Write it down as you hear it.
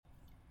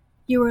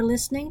You are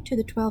listening to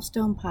the 12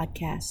 Stone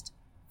Podcast.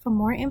 For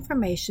more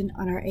information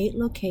on our 8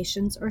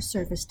 locations or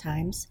service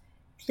times,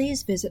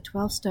 please visit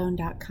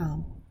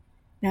 12stone.com.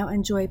 Now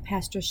enjoy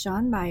Pastor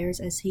Sean Myers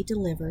as he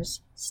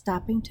delivers,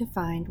 Stopping to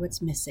Find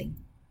What's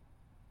Missing.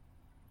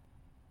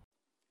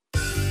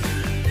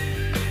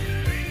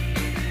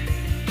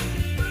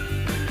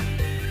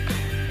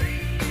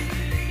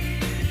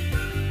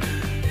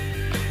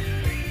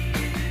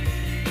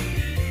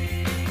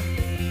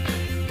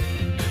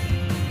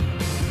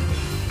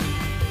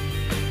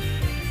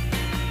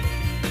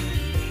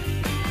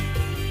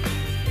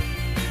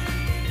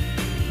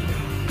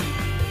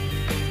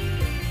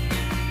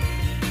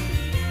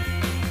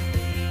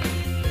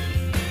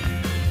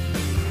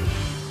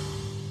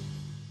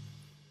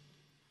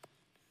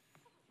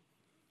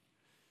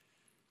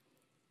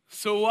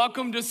 So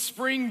welcome to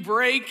spring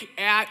break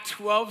at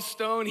 12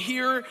 Stone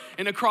here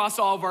and across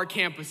all of our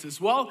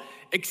campuses. Well,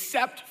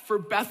 except for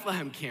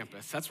Bethlehem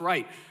campus. That's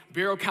right.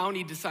 Barrow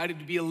County decided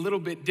to be a little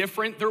bit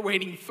different. They're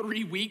waiting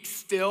 3 weeks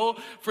still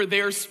for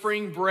their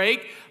spring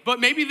break. But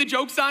maybe the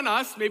joke's on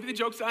us. Maybe the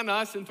joke's on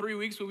us. In 3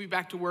 weeks, we'll be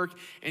back to work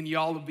and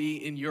y'all will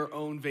be in your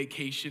own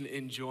vacation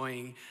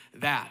enjoying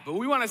that. But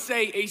we want to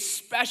say a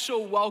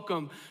special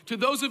welcome to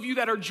those of you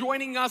that are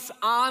joining us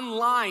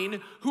online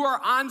who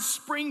are on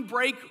spring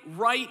break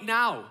right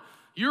now.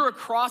 You're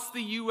across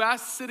the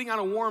U.S., sitting on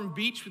a warm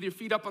beach with your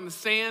feet up on the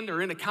sand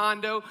or in a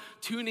condo,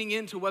 tuning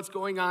into what's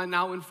going on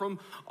now. And from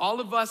all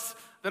of us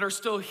that are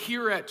still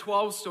here at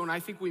 12 Stone,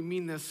 I think we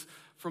mean this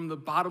from the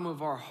bottom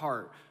of our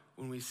heart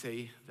when we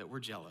say that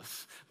we're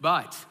jealous.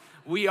 But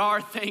we are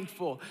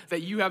thankful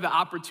that you have the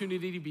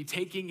opportunity to be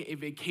taking a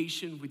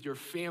vacation with your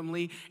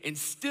family and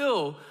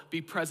still be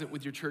present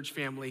with your church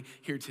family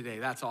here today.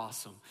 That's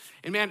awesome.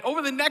 And man,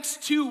 over the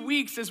next 2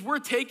 weeks, as we're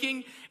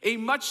taking a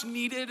much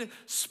needed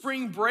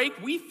spring break,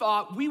 we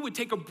thought we would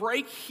take a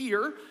break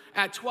here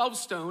at 12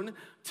 Stone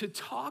to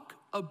talk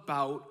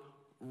about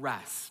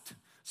rest.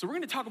 So we're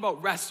going to talk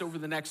about rest over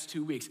the next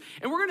 2 weeks.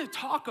 And we're going to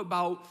talk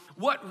about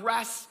what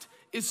rest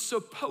is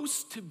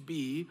supposed to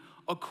be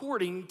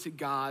according to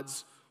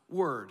God's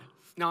word.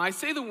 Now, I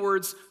say the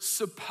words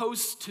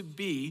supposed to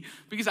be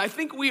because I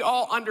think we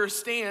all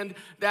understand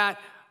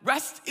that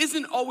rest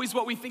isn't always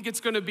what we think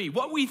it's going to be.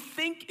 What we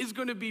think is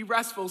going to be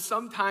restful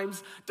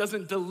sometimes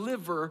doesn't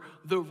deliver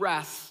the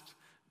rest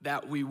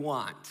that we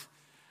want.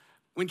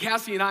 When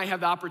Cassie and I have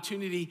the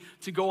opportunity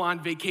to go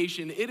on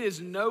vacation, it is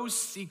no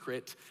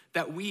secret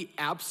that we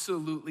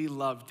absolutely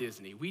love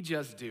Disney. We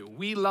just do.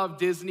 We love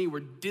Disney. We're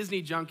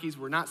Disney junkies.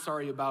 We're not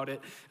sorry about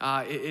it.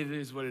 It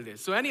is what it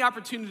is. So any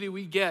opportunity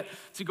we get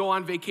to go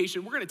on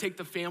vacation, we're going to take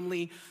the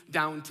family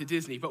down to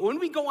Disney. But when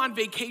we go on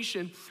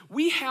vacation,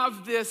 we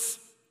have this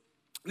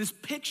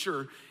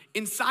picture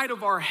inside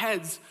of our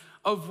heads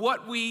of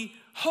what we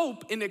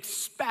hope and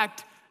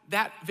expect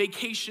that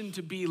vacation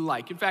to be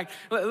like. In fact,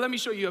 let me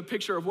show you a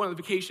picture of one of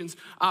the vacations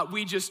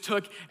we just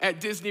took at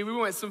Disney. We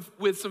went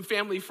with some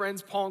family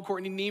friends, Paul and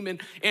Courtney Neiman,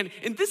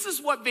 and this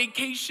is what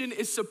vacation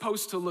is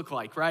supposed to look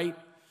like, right?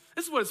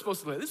 This is what it's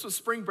supposed to look like. This was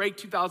spring break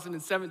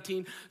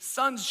 2017.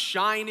 Sun's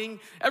shining.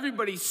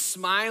 Everybody's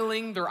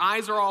smiling. Their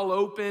eyes are all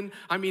open.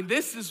 I mean,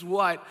 this is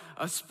what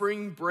a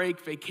spring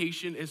break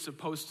vacation is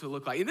supposed to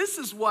look like. And this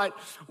is what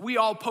we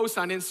all post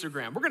on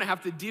Instagram. We're going to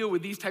have to deal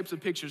with these types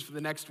of pictures for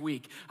the next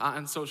week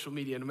on social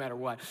media, no matter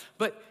what.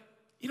 But,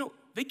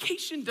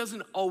 vacation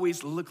doesn't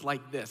always look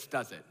like this,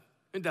 does it?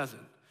 It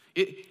doesn't.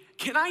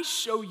 Can I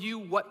show you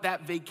what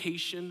that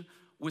vacation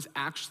was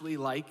actually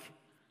like?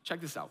 Check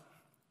this out.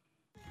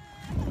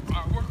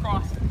 All right, we're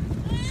crossing.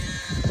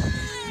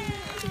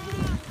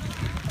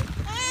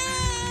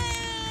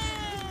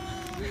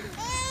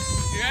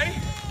 You ready?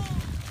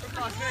 We're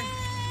crossing.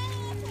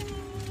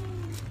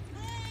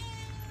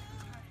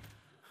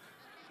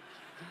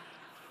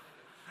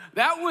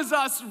 That was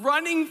us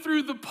running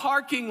through the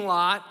parking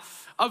lot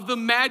of the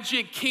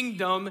Magic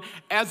Kingdom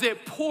as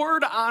it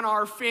poured on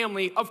our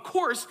family, of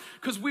course,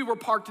 because we were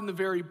parked in the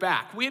very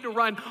back. We had to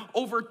run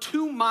over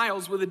 2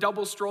 miles with a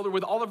double stroller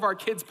with all of our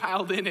kids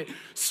piled in it,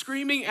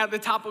 screaming at the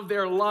top of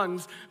their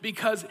lungs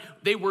because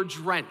they were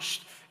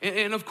drenched.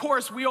 And of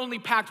course, we only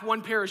packed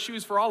 1 pair of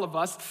shoes for all of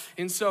us,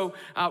 and so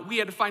we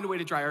had to find a way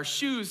to dry our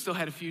shoes. Still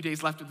had a few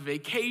days left of the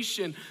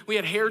vacation. We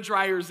had hair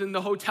dryers in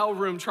the hotel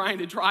room trying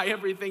to dry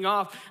everything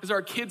off as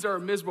our kids are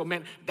miserable.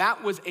 Man,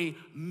 that was a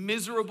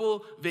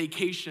miserable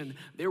vacation.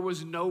 There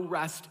was no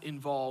rest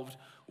involved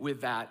with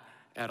that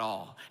at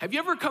all. Have you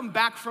ever come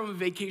back from a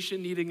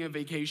vacation needing a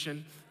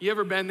vacation? You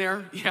ever been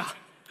there? Yeah.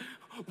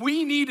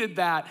 We needed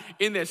that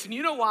in this. And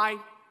you know why?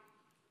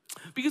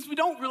 Because we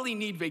don't really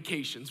need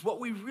vacations. What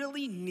we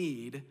really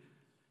need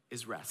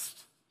is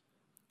rest.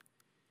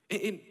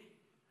 And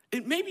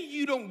maybe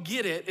you don't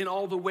get it in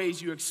all the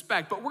ways you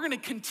expect, but we're going to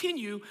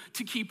continue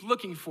to keep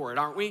looking for it,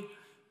 aren't we?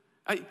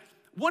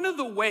 One of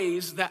the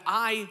ways that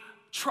I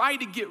try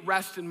to get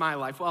rest in my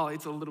life, well,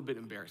 it's a little bit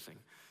embarrassing,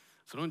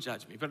 so don't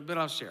judge me, but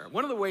I'll share.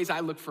 One of the ways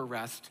I look for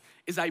rest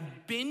is I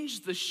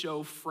binge the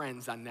show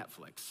Friends on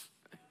Netflix.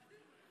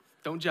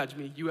 Don't judge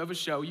me. You have a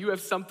show. You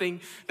have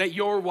something that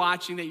you're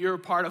watching, that you're a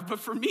part of. But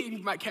for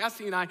me,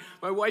 Cassie and I,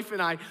 my wife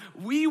and I,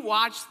 we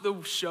watch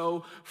the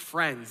show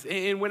Friends.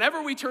 And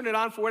whenever we turn it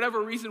on, for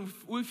whatever reason,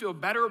 we feel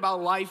better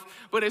about life.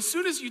 But as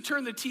soon as you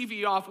turn the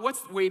TV off,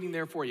 what's waiting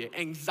there for you?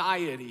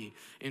 Anxiety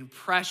and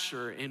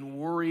pressure and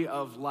worry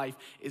of life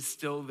is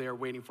still there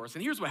waiting for us.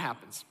 And here's what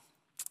happens.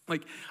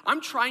 Like,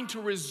 I'm trying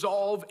to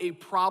resolve a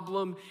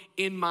problem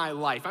in my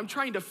life. I'm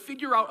trying to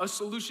figure out a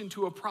solution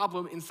to a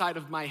problem inside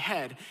of my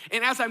head.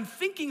 And as I'm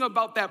thinking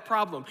about that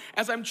problem,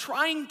 as I'm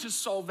trying to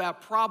solve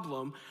that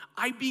problem,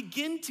 I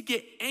begin to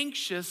get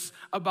anxious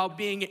about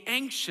being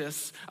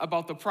anxious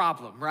about the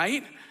problem,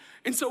 right?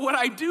 And so what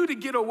I do to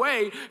get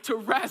away, to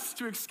rest,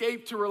 to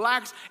escape, to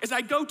relax, is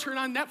I go turn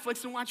on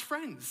Netflix and watch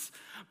Friends.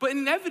 But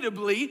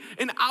inevitably,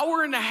 an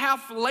hour and a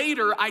half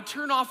later, I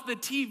turn off the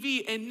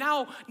TV, and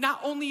now not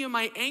only am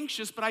I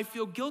anxious, but I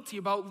feel guilty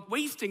about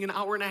wasting an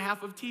hour and a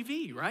half of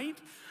TV, right?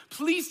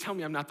 Please tell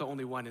me I'm not the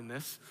only one in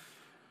this.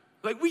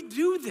 Like, we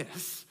do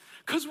this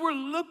because we're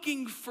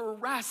looking for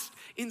rest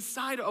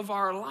inside of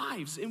our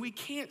lives, and we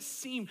can't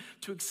seem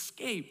to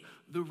escape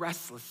the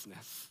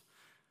restlessness.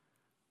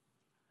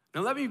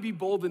 Now, let me be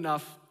bold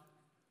enough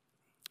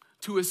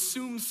to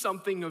assume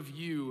something of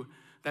you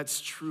that's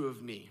true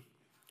of me.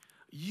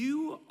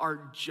 You are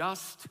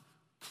just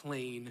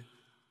plain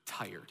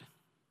tired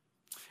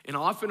and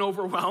often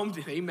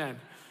overwhelmed, amen,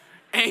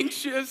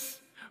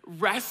 anxious,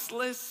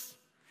 restless.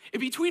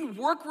 In between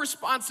work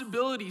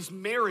responsibilities,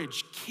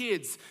 marriage,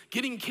 kids,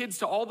 getting kids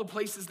to all the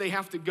places they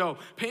have to go,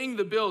 paying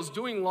the bills,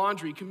 doing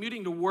laundry,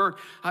 commuting to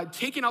work,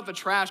 taking out the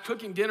trash,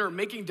 cooking dinner,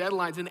 making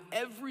deadlines, an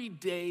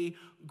everyday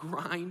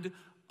grind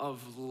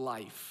of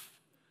life,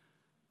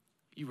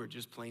 you are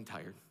just plain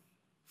tired.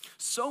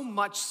 So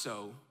much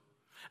so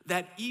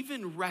that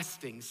even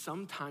resting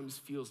sometimes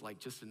feels like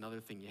just another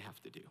thing you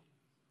have to do.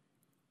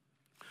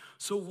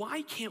 So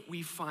why can't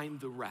we find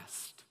the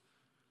rest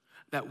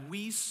that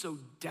we so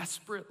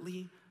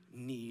desperately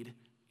need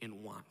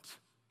and want?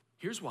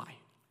 Here's why.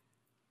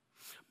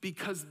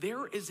 Because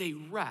there is a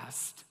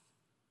rest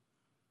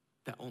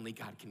that only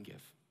God can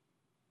give.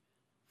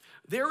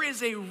 There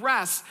is a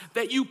rest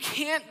that you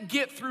can't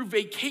get through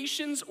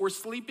vacations or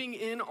sleeping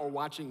in or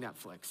watching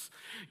Netflix.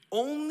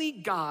 Only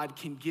God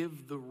can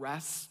give the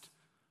rest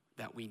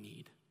that we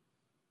need.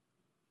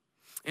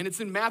 And it's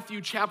in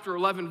Matthew chapter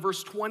 11,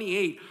 verse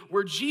 28,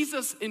 where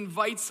Jesus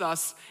invites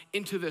us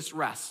into this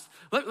rest.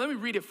 Let me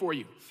read it for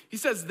you. He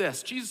says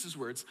this, Jesus'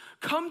 words,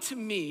 "Come to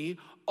me,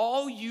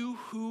 all you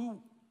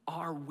who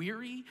are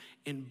weary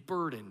and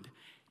burdened,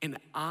 and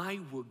I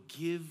will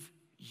give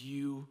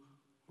you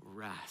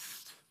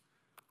rest."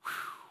 Whew.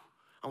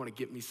 I want to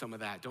get me some of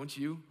that, don't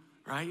you?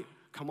 Right?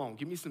 Come on,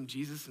 give me some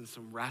Jesus and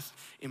some rest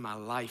in my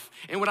life.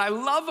 And what I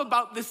love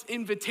about this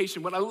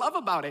invitation, what I love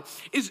about it,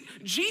 is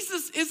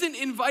Jesus isn't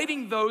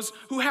inviting those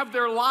who have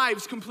their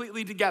lives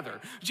completely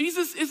together.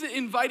 Jesus isn't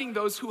inviting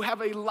those who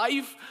have a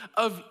life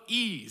of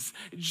ease.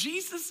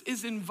 Jesus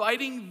is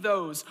inviting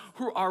those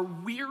who are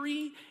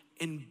weary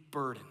and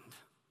burdened.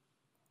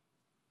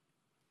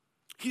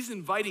 He's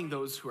inviting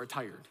those who are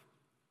tired.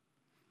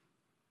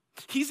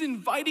 He's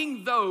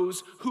inviting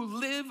those who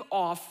live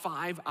off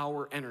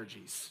 5-hour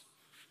energies.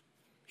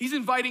 He's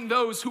inviting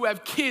those who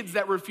have kids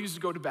that refuse to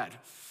go to bed.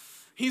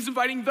 He's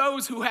inviting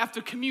those who have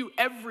to commute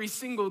every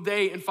single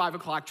day in 5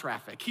 o'clock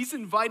traffic. He's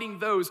inviting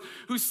those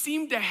who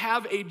seem to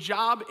have a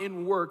job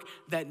and work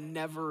that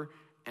never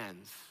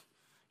ends.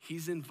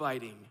 He's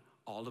inviting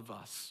all of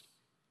us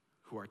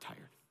who are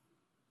tired.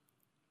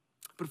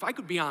 But if I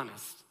could be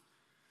honest,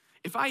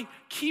 if I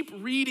keep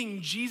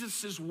reading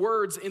Jesus'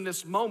 words in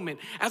this moment,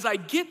 as I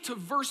get to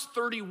verse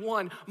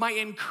 31, my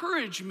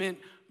encouragement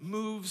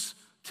moves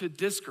to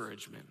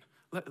discouragement.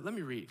 Let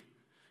me read.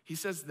 He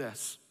says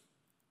this,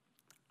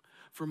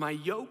 "For my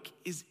yoke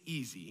is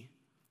easy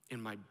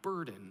and my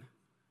burden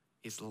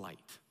is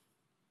light."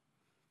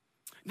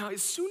 Now,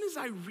 as soon as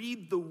I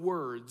read the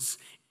words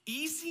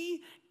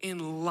easy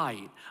and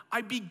light,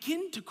 I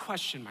begin to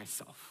question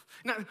myself.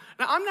 Now,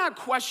 I'm not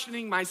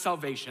questioning my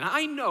salvation.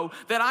 I know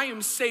that I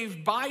am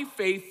saved by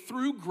faith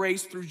through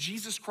grace, through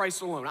Jesus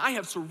Christ alone. I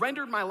have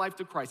surrendered my life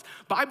to Christ.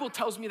 Bible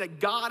tells me that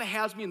God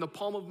has me in the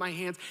palm of my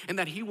hands and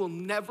that he will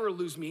never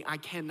lose me. I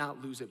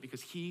cannot lose it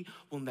because he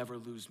will never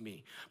lose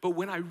me. But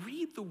when I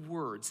read the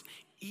words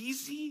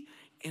easy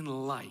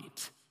and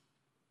light,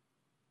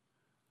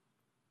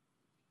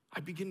 I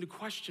begin to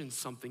question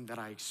something that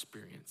I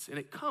experience. And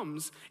it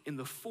comes in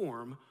the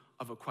form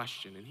of a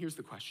question. And here's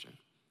the question.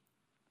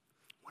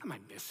 What am I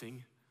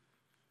missing?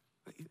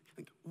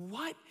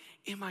 What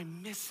am I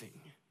missing?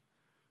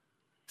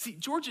 See,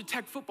 Georgia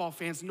Tech football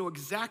fans know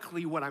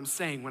exactly what I'm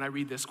saying when I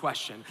read this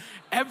question.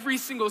 Every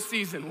single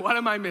season, what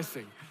am I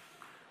missing?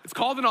 It's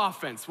called an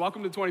offense.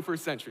 Welcome to the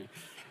 21st century.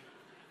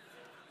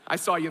 I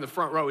saw you in the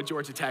front row at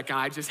Georgia Tech, and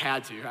I just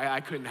had to.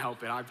 I couldn't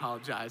help it. I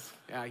apologize.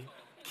 Yeah,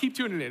 keep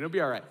tuning in. It'll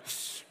be all right.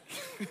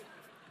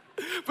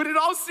 But in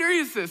all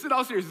seriousness,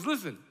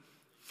 listen.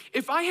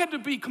 If I had to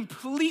be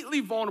completely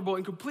vulnerable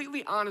and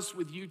completely honest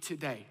with you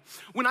today,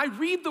 when I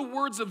read the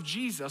words of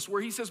Jesus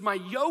where he says, my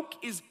yoke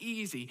is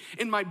easy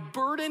and my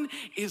burden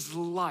is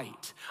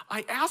light,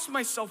 I ask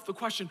myself the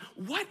question,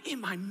 what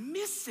am I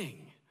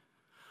missing?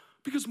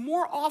 Because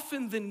more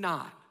often than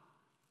not,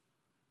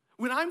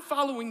 when I'm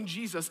following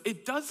Jesus,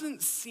 it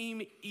doesn't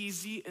seem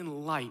easy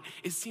and light.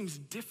 It seems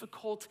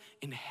difficult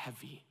and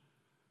heavy.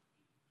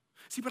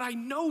 See, but I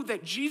know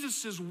that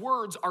Jesus'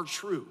 words are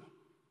true.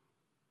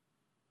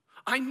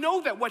 I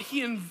know that what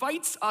he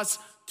invites us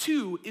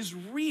to is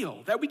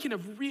real, that we can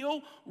have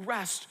real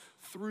rest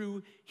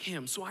through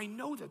him. So I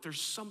know that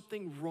there's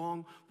something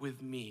wrong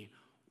with me.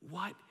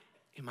 What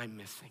am I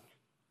missing?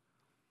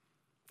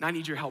 And I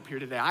need your help here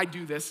today. I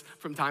do this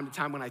from time to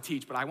time when I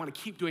teach, but I want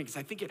to keep doing it because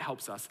I think it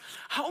helps us.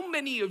 How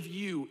many of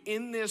you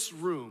in this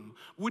room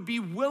would be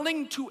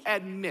willing to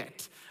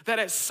admit that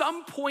at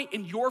some point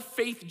in your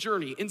faith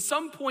journey, in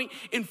some point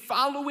in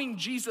following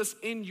Jesus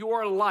in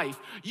your life,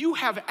 you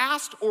have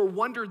asked or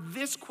wondered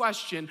this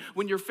question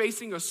when you're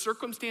facing a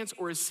circumstance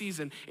or a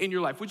season in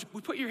your life? Would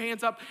you put your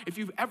hands up if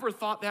you've ever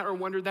thought that or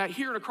wondered that?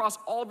 Here and across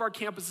all of our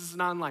campuses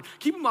and online.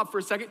 Keep them up for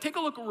a second. Take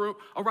a look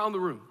around the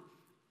room.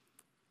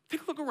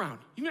 Take a look around,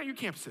 even at your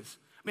campuses.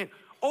 Man,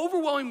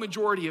 overwhelming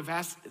majority have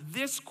asked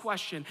this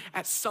question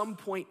at some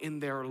point in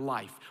their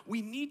life.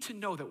 We need to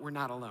know that we're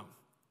not alone.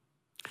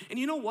 And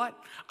you know what?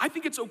 I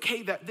think it's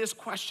okay that this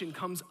question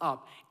comes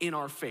up in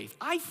our faith.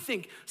 I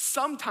think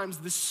sometimes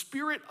the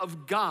Spirit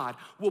of God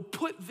will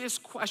put this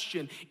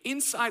question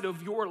inside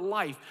of your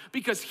life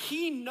because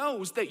he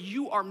knows that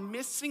you are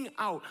missing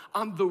out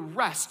on the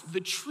rest, the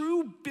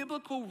true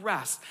biblical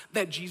rest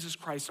that Jesus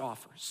Christ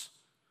offers.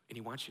 And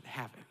he wants you to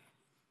have it.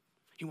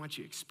 He wants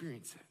you to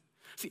experience it.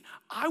 See,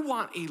 I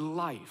want a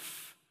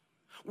life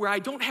where I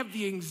don't have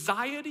the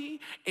anxiety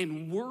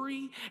and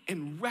worry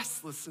and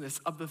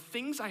restlessness of the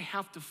things I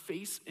have to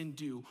face and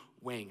do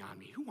weighing on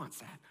me. Who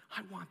wants that?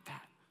 I want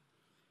that.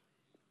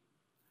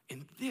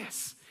 And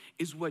this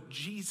is what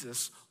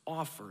Jesus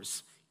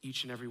offers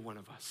each and every one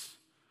of us.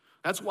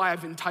 That's why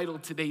I've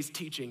entitled today's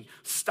teaching,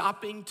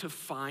 Stopping to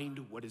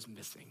Find What is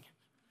Missing.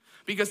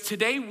 Because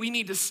today we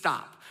need to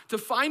stop to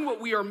find what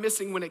we are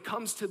missing when it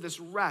comes to this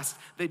rest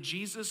that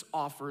Jesus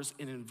offers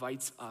and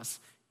invites us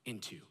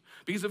into.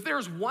 Because if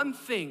there's one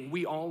thing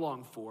we all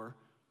long for,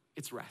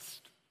 it's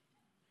rest.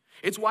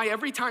 It's why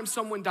every time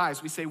someone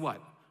dies, we say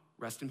what?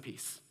 Rest in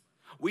peace.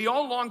 We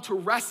all long to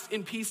rest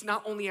in peace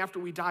not only after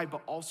we die,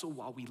 but also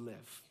while we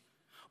live.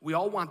 We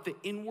all want the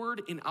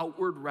inward and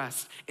outward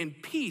rest and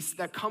peace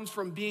that comes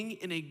from being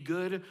in a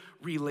good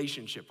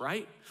relationship,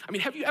 right? I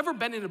mean, have you ever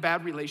been in a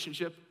bad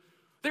relationship?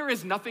 There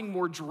is nothing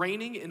more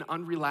draining and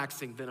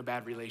unrelaxing than a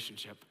bad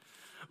relationship.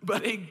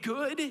 But a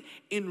good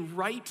and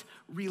right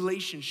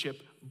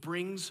relationship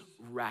brings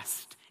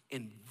rest.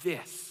 And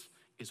this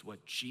is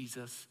what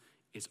Jesus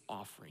is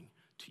offering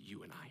to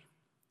you and I.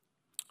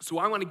 So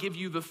I want to give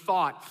you the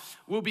thought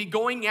we'll be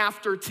going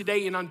after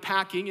today and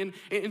unpacking.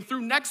 And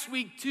through next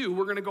week too,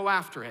 we're going to go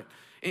after it.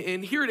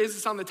 And here it is.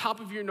 It's on the top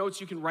of your notes.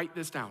 You can write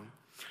this down.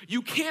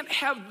 You can't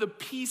have the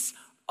peace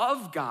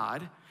of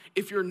God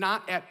if you're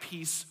not at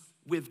peace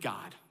with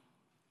God.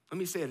 Let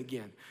me say it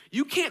again.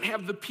 You can't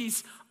have the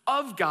peace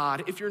of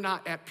God if you're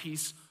not at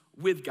peace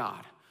with God.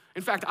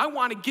 In fact, I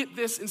want to get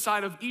this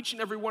inside of each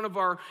and every one of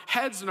our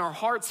heads and our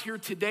hearts here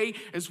today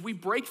as we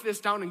break this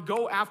down and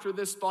go after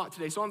this thought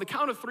today. So on the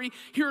count of 3,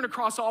 here and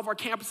across all of our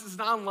campuses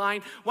and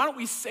online, why don't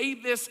we say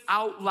this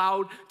out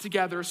loud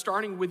together,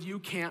 starting with you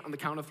can't on the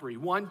count of 3.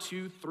 1,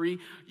 2, 3.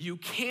 You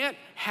can't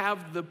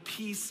have the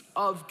peace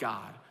of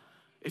God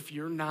if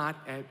you're not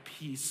at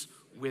peace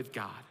with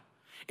God.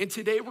 And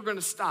today we're going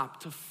to stop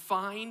to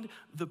find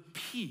the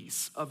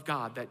peace of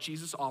God that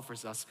Jesus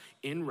offers us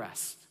in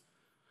rest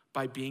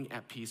by being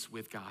at peace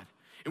with God.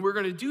 And we're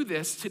going to do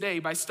this today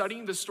by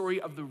studying the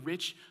story of the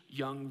rich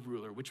young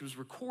ruler, which was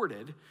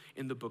recorded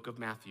in the book of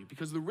Matthew.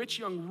 Because the rich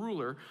young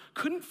ruler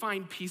couldn't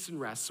find peace and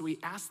rest, so he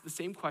asked the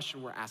same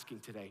question we're asking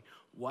today.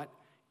 What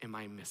am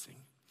I missing?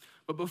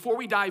 But before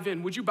we dive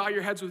in, would you bow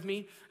your heads with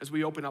me as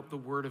we open up the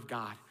Word of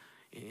God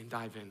and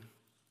dive in?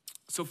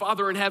 So,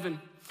 Father in heaven,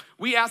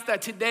 we ask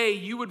that today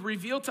you would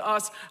reveal to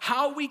us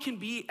how we can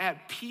be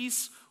at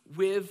peace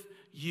with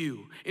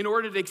you in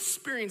order to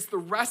experience the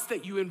rest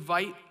that you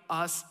invite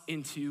us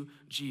into,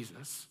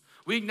 Jesus.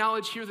 We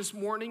acknowledge here this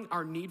morning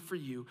our need for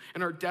you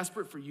and are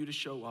desperate for you to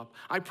show up.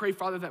 I pray,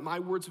 Father, that my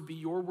words would be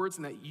your words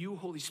and that you,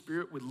 Holy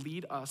Spirit, would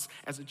lead us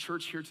as a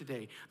church here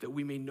today, that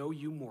we may know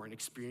you more and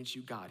experience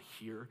you, God,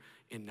 here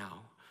and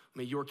now.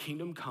 May your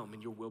kingdom come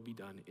and your will be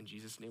done. In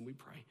Jesus' name we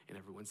pray. And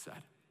everyone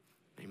said,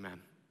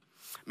 amen.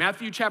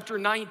 Matthew chapter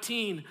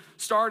 19,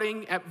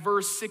 starting at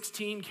verse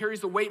 16,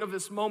 carries the weight of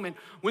this moment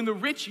when the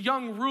rich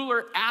young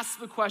ruler asks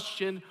the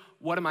question,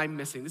 what am I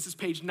missing? This is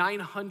page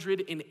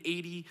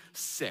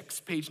 986.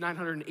 Page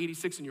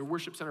 986 in your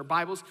worship center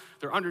Bibles.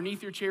 They're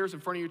underneath your chairs,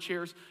 in front of your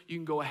chairs. You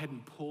can go ahead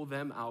and pull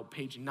them out.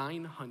 Page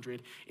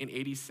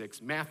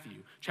 986, Matthew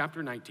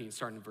chapter 19,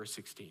 starting in verse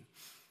 16.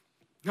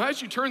 Now,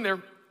 as you turn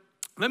there,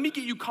 let me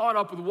get you caught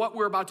up with what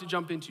we're about to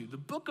jump into. The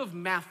book of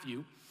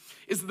Matthew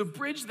is the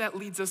bridge that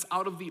leads us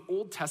out of the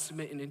Old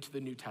Testament and into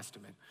the New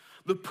Testament.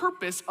 The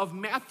purpose of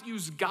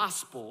Matthew's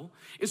gospel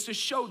is to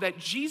show that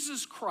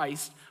Jesus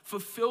Christ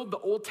fulfilled the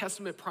Old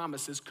Testament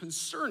promises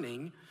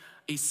concerning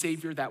a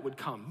Savior that would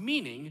come,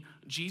 meaning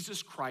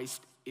Jesus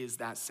Christ is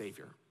that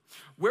Savior.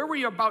 Where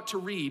we are about to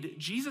read,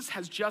 Jesus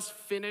has just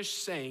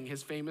finished saying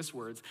his famous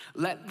words,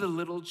 "Let the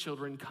little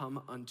children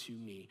come unto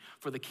me,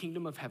 for the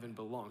kingdom of heaven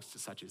belongs to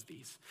such as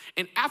these."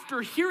 And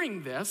after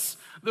hearing this,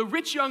 the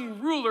rich young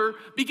ruler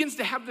begins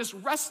to have this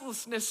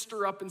restlessness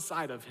stir up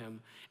inside of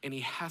him, and he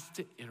has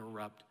to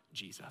interrupt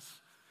Jesus.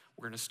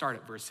 We're going to start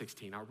at verse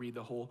 16. I'll read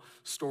the whole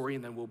story,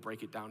 and then we'll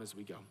break it down as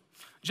we go.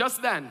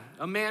 Just then,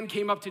 a man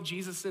came up to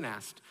Jesus and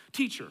asked,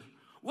 "Teacher,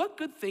 what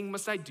good thing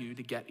must I do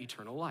to get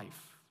eternal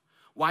life?"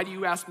 "Why do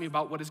you ask me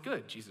about what is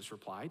good?" Jesus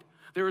replied.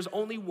 "There is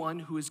only one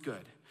who is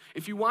good.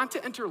 If you want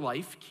to enter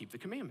life, keep the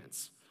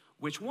commandments."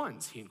 "Which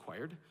ones?" he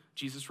inquired.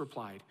 Jesus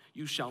replied,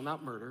 "You shall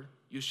not murder,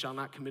 you shall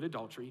not commit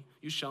adultery,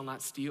 you shall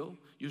not steal,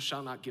 you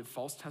shall not give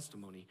false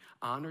testimony,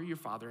 honor your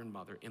father and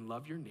mother, and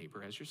love your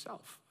neighbor as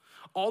yourself.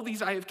 All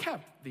these I have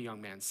kept," the young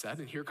man said.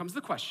 And here comes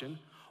the question,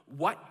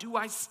 what do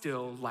I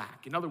still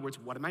lack? In other words,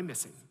 what am I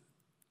missing?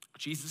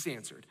 Jesus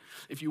answered,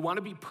 "If you want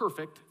to be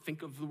perfect,"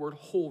 think of the word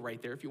whole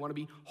right there. "If you want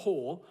to be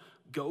whole,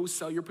 go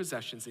sell your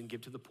possessions and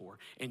give to the poor,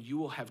 and you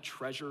will have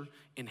treasure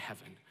in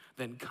heaven.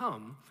 Then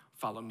come,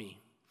 follow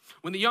me."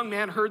 When the young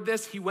man heard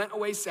this, he went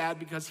away sad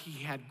because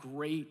he had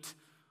great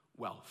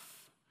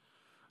wealth.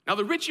 Now,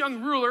 the rich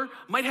young ruler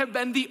might have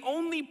been the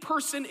only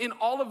person in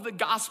all of the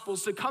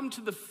Gospels to come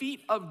to the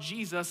feet of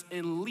Jesus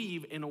and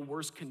leave in a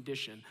worse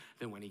condition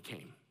than when he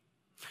came.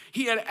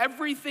 He had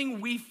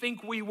everything we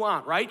think we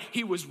want, right?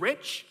 He was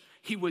rich,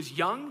 he was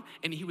young,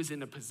 and he was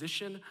in a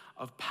position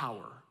of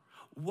power.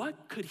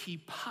 What could he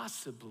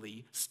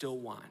possibly still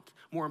want?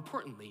 More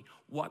importantly,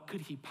 what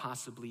could he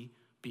possibly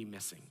be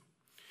missing?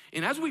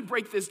 And as we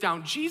break this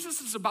down,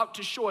 Jesus is about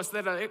to show us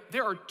that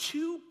there are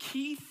two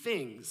key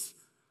things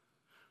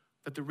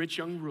that the rich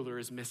young ruler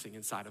is missing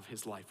inside of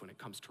his life when it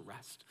comes to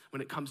rest,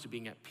 when it comes to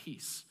being at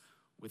peace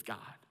with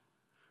God.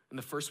 And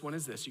the first one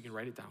is this, you can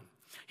write it down.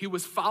 He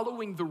was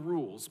following the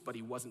rules, but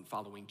he wasn't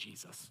following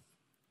Jesus.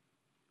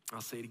 I'll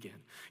say it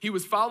again. He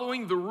was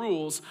following the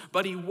rules,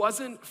 but he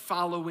wasn't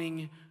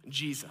following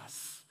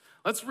Jesus.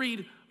 Let's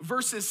read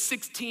verses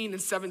 16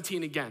 and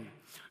 17 again.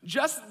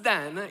 Just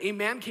then, a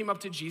man came up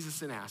to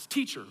Jesus and asked,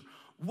 "Teacher,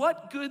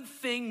 what good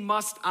thing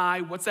must I,"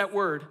 what's that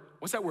word?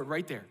 What's that word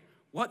right there?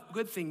 "What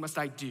good thing must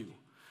I do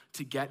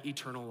to get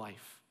eternal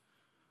life?"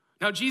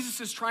 Now, Jesus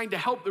is trying to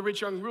help the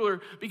rich young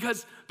ruler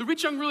because the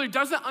rich young ruler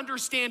doesn't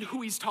understand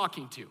who he's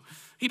talking to.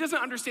 He doesn't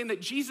understand that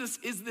Jesus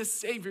is this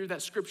Savior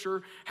that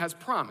Scripture has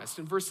promised.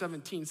 And verse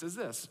 17 says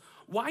this,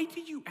 "Why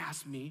do you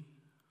ask me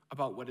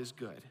about what is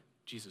good?"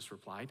 Jesus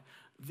replied,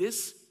 "There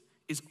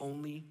is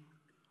only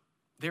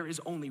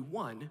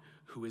one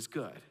who is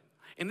good."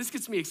 And this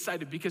gets me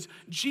excited because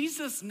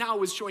Jesus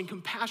now is showing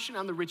compassion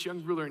on the rich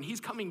young ruler, and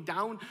he's coming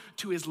down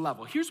to his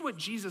level. Here's what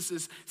Jesus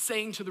is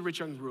saying to the rich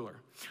young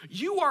ruler.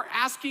 "You are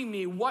asking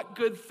me, what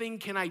good thing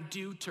can I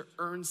do to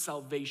earn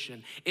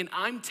salvation? And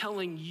I'm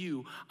telling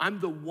you, I'm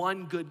the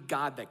one good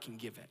God that can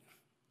give it."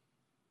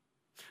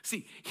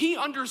 See, he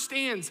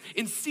understands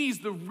and sees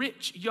the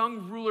rich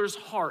young ruler's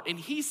heart, and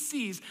he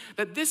sees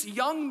that this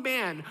young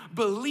man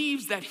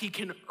believes that he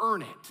can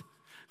earn it,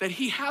 that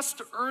he has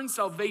to earn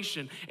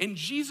salvation, and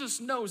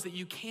Jesus knows that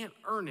you can't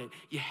earn it,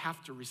 you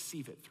have to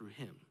receive it through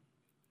him.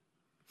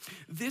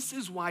 This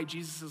is why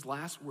Jesus'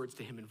 last words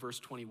to him in verse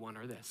 21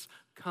 are this,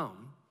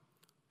 "Come,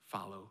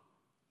 follow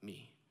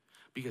me."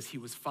 Because he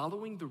was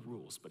following the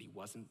rules, but he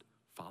wasn't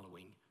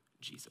following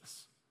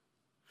Jesus.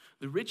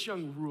 The rich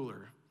young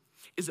ruler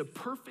is a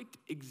perfect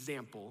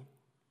example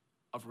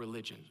of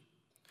religion.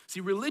 See,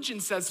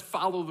 religion says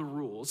follow the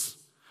rules,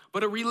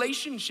 but a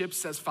relationship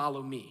says,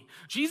 follow me.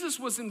 Jesus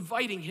was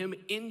inviting him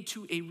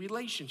into a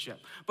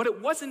relationship, but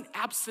it wasn't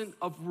absent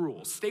of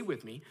rules. Stay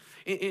with me.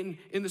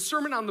 In the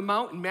Sermon on the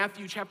Mount in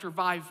Matthew chapter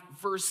 5,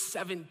 verse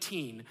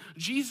 17,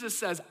 Jesus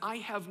says, "I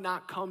have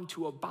not come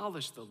to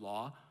abolish the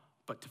law,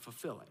 but to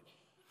fulfill it."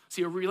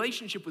 See, a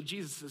relationship with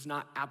Jesus is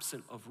not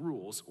absent of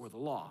rules or the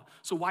law.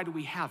 So why do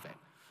we have it?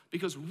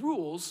 Because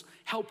rules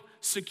help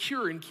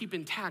secure and keep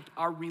intact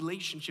our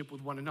relationship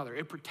with one another.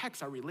 It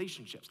protects our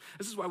relationships.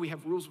 This is why we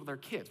have rules with our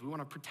kids. We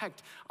want to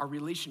protect our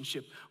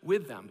relationship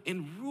with them.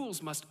 And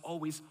rules must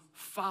always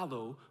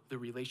follow the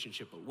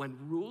relationship. But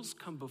when rules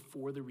come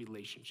before the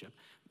relationship,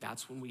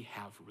 that's when we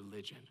have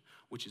religion,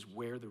 which is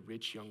where the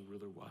rich young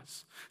ruler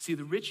was. See,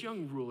 the rich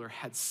young ruler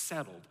had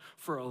settled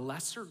for a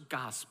lesser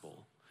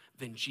gospel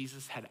than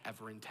Jesus had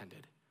ever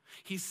intended.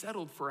 He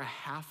settled for a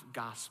half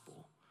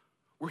gospel,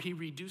 where he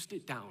reduced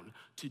it down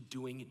to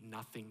doing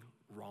nothing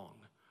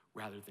wrong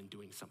rather than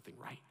doing something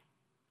right.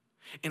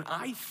 And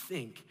I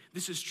think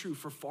this is true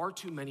for far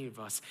too many of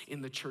us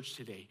in the church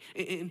today.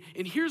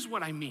 And here's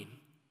what I mean.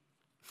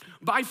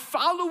 By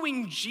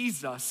following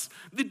Jesus,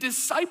 the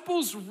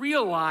disciples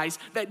realized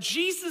that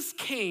Jesus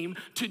came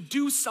to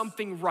do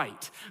something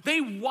right. They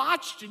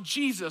watched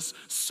Jesus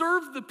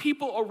serve the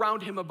people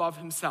around him above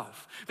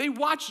himself. They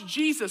watched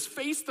Jesus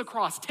face the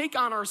cross, take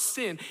on our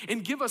sin,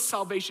 and give us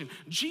salvation.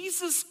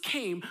 Jesus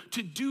came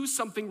to do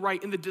something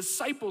right, and the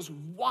disciples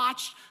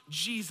watched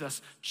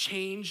Jesus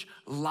change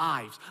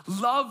lives,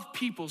 love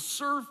people,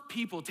 serve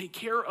people, take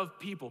care of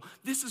people.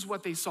 This is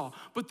what they saw.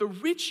 But the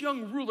rich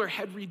young ruler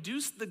had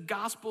reduced the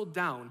gospel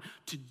down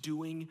to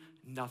doing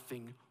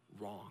nothing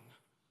wrong.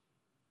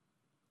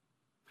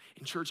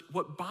 In church,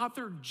 what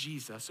bothered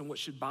Jesus and what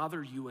should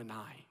bother you and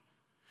I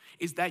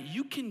is that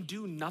you can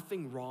do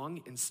nothing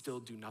wrong and still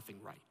do nothing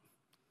right.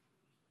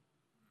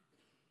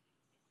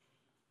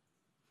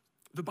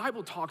 The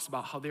Bible talks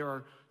about how there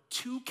are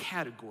two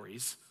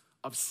categories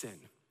of sin: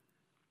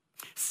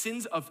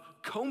 sins of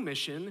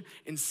commission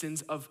and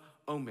sins of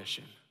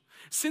omission.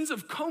 Sins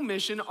of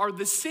commission are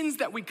the sins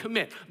that we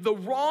commit, the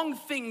wrong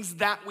things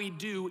that we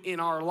do in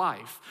our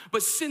life.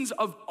 But sins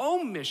of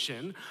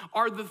omission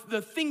are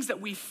the things that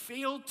we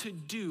fail to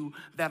do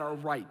that are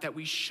right, that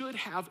we should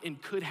have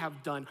and could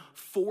have done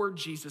for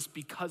Jesus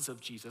because of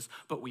Jesus,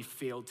 but we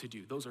failed to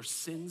do. Those are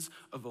sins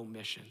of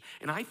omission.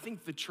 And I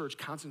think the church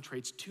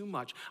concentrates too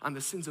much on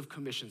the sins of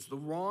commissions, the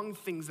wrong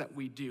things that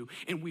we do,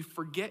 and we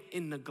forget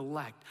and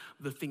neglect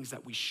the things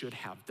that we should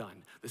have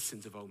done, the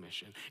sins of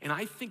omission. And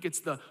I think it's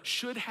the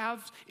should have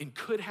and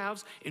could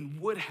haves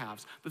and would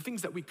haves, the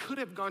things that we could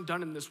have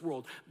done in this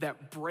world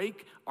that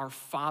break our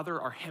Father,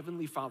 our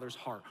Heavenly Father's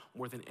heart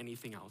more than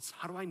anything else.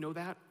 How do I know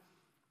that?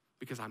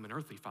 Because I'm an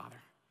earthly father,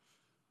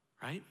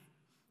 right?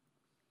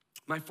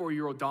 My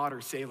 4-year-old daughter,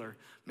 Sailor,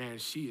 man,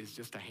 she is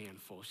just a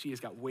handful. She has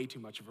got way too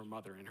much of her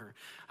mother in her.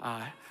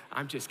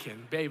 I'm just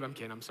kidding. Babe, I'm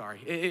kidding. I'm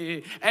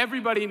sorry.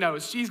 Everybody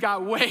knows she's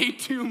got way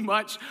too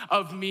much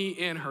of me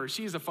in her.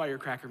 She's a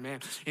firecracker, man,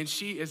 and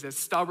she is as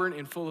stubborn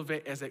and full of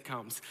it as it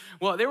comes.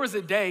 Well, there was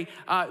a day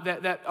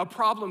that a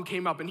problem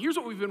came up, and here's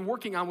what we've been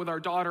working on with our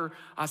daughter,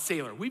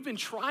 Sailor. We've been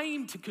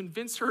trying to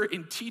convince her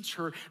and teach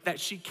her that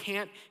she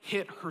can't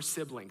hit her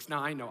siblings. Now,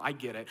 I know, I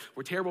get it.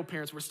 We're terrible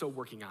parents. We're still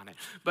working on it.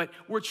 But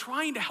we're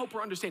trying to help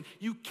her understand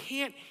you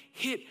can't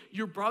hit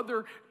your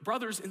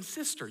brothers and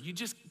sister. You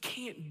just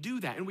can't do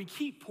that. And we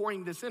keep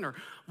pouring this in her.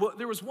 Well,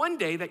 there was one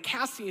day that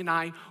Cassie and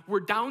I were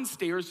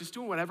downstairs just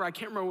doing whatever. I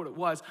can't remember what it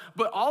was.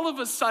 But all of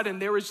a sudden,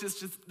 there was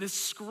just this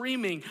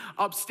screaming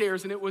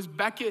upstairs. And it was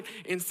Beckett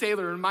and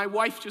Sailor. And my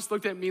wife just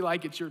looked at me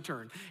like, it's your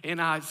turn.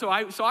 And so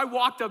I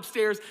walked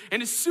upstairs.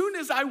 And as soon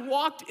as I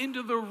walked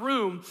into the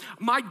room,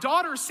 my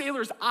daughter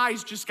Sailor's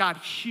eyes just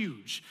got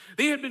huge.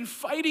 They had been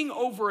fighting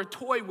over a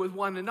toy with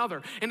one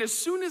another. And as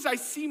soon as I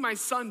see my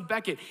son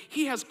Beckett,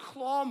 he has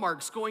claw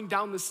marks going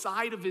down the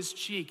side of his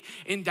cheek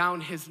and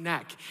down his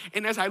neck.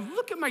 And as I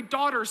look at my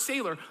daughter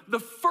Sailor, the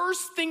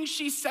first thing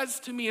she says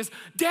to me is,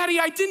 "Daddy,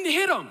 I didn't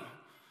hit him."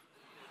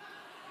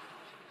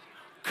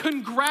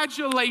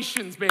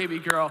 Congratulations, baby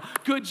girl.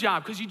 Good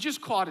job, because you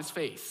just clawed his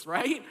face,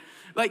 right?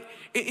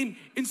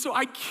 And so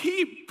I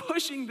keep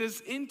pushing this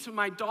into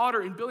my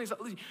daughter and building.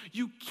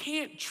 You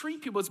can't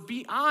treat people. It's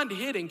beyond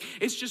hitting.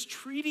 It's just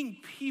treating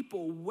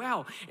people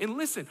well. And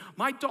listen,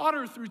 my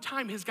daughter through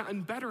time has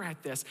gotten better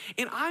at this.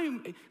 And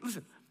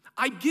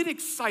I get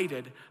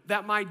excited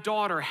that my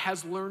daughter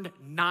has learned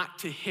not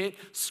to hit,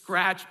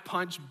 scratch,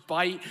 punch,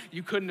 bite.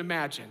 You couldn't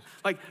imagine.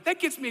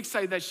 That gets me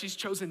excited that she's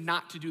chosen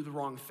not to do the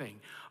wrong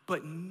thing.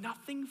 But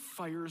nothing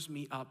fires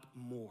me up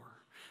more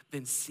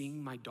than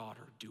seeing my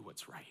daughter do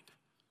what's right.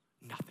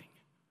 Nothing.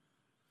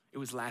 It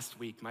was last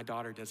week. My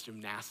daughter does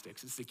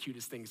gymnastics. It's the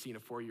cutest thing seeing a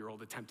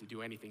 4-year-old attempt to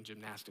do anything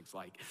gymnastics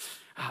like.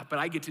 But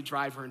I get to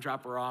drive her and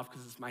drop her off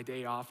because it's my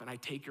day off, and I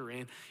take her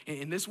in.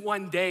 And this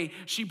one day,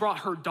 she brought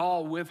her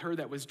doll with her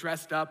that was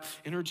dressed up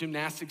in her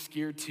gymnastics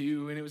gear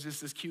too, and it was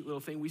just this cute little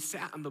thing. We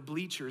sat on the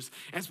bleachers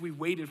as we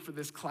waited for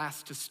this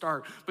class to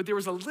start. But there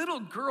was a little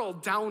girl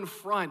down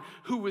front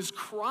who was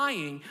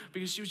crying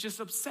because she was just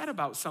upset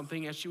about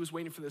something as she was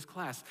waiting for this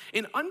class.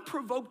 And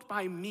unprovoked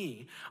by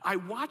me, I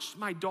watched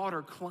my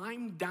daughter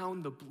climb down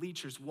the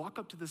bleachers, walk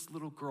up to this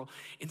little girl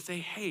and say,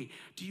 "Hey,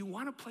 do you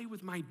want to play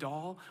with my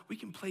doll? We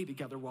can play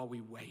together while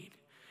we wait."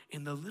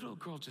 And the little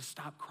girl just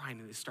stopped crying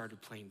and they started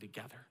playing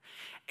together.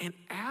 And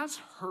as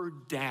her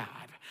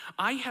dad,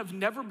 I have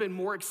never been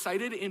more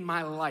excited in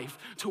my life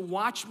to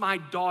watch my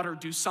daughter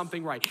do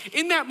something right.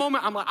 In that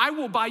moment, I'm like, I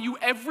will buy you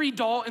every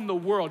doll in the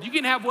world. You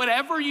can have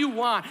whatever you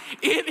want.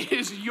 It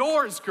is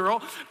yours,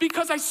 girl,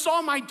 because I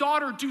saw my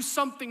daughter do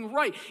something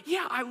right.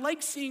 Yeah, I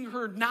like seeing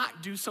her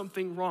not do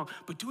something wrong,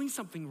 but doing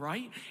something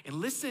right. And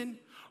listen,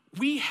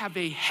 We have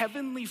a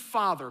heavenly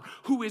Father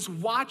who is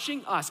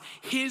watching us,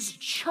 his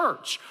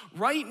church,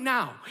 right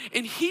now.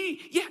 And he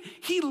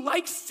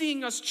likes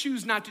seeing us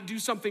choose not to do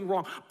something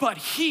wrong, but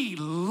he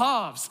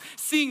loves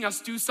seeing us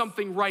do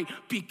something right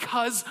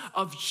because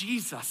of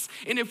Jesus.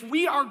 And if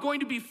we are going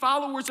to be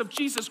followers of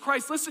Jesus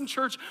Christ, listen,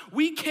 church,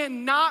 we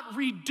cannot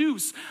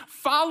reduce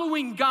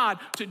following God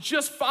to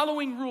just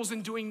following rules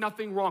and doing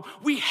nothing wrong.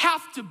 We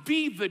have to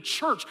be the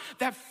church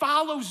that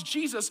follows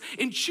Jesus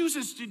and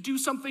chooses to do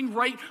something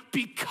right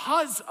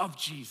because of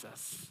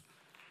Jesus.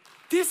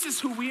 This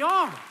is who we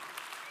are.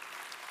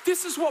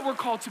 This is what we're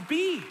called to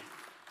be.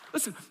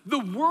 Listen, the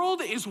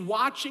world is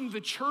watching the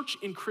church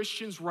and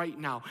Christians right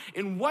now.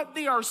 And what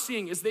they are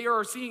seeing is they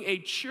are seeing a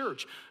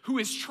church who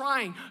is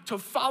trying to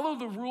follow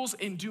the rules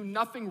and do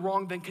nothing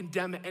wrong, then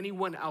condemn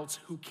anyone else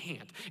who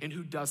can't and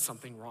who does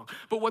something wrong.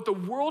 But what the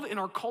world and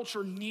our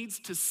culture needs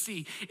to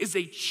see is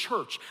a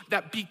church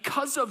that,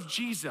 because of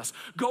Jesus,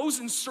 goes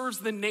and serves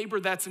the neighbor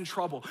that's in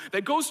trouble,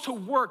 that goes to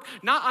work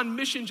not on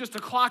mission just to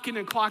clock in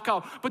and clock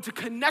out, but to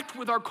connect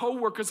with our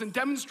coworkers and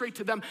demonstrate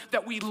to them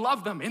that we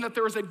love them and that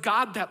there is a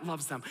God that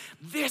loves them.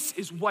 This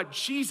is what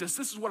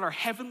our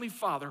Heavenly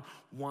Father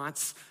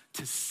wants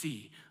to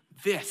see.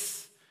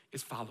 This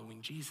is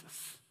following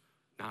Jesus,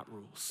 not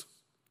rules.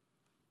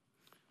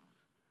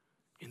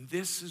 And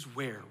this is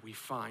where we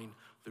find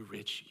the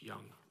rich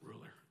young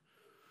ruler.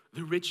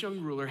 The rich young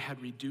ruler had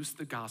reduced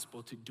the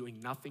gospel to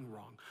doing nothing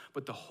wrong,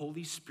 but the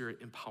Holy Spirit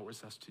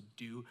empowers us to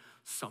do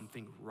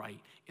something right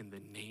in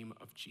the name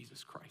of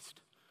Jesus Christ.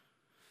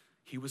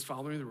 He was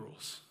following the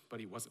rules, but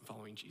he wasn't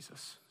following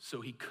Jesus. So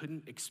he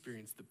couldn't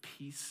experience the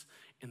peace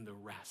and the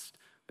rest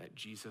that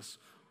Jesus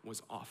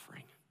was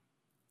offering.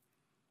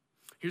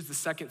 Here's the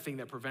second thing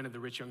that prevented the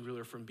rich young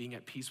ruler from being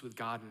at peace with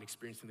God and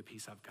experiencing the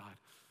peace of God.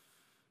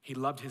 He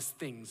loved his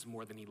things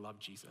more than he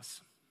loved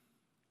Jesus.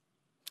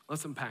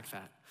 Let's unpack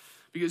that.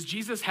 Because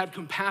Jesus had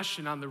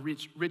compassion on the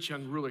rich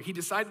young ruler, he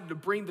decided to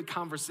bring the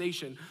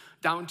conversation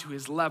down to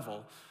his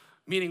level.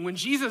 Meaning when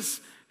Jesus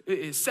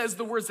says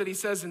the words that he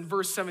says in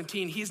verse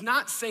 17, he's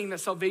not saying that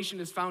salvation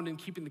is found in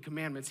keeping the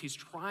commandments. He's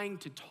trying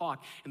to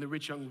talk in the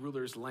rich young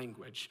ruler's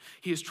language.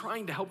 He is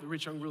trying to help the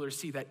rich young ruler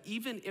see that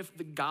even if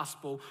the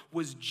gospel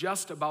was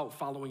just about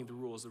following the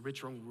rules, the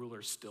rich young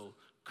ruler still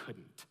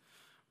couldn't.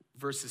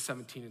 Verses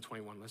 17 and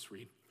 21, let's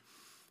read.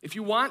 If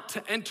you want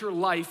to enter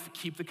life,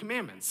 keep the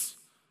commandments.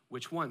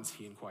 Which ones?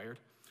 He inquired.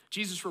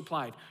 Jesus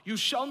replied, you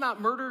shall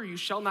not murder, you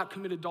shall not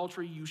commit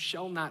adultery, you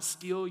shall not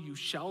steal, you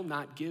shall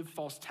not give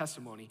false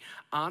testimony.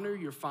 Honor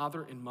your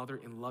father and mother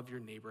and love your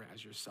neighbor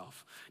as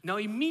yourself. Now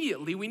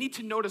immediately we need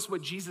to notice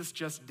what Jesus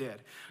just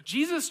did.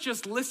 Jesus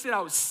just listed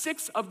out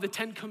 6 of the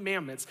 10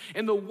 commandments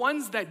and the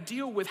ones that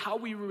deal with how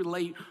we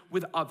relate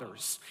with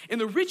others.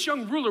 And the rich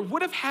young ruler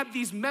would have had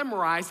these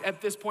memorized at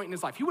this point in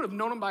his life. He would have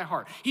known them by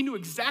heart. He knew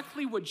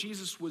exactly what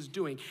Jesus was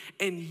doing,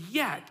 and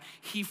yet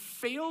he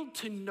failed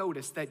to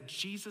notice that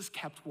Jesus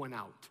kept one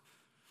out.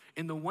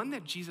 And the one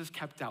that Jesus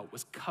kept out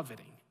was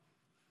coveting.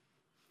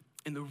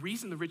 And the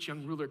reason the rich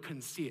young ruler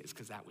couldn't see it is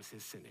because that was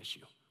his sin issue.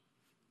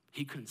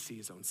 He couldn't see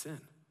his own sin.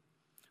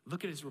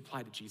 Look at his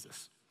reply to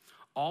Jesus.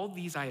 All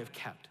these I have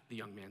kept, the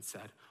young man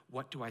said.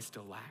 What do I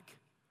still lack?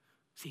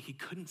 See, he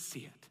couldn't see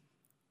it.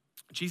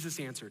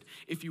 Jesus answered,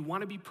 if you want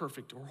to be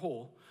perfect or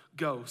whole,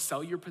 go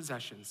sell your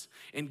possessions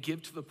and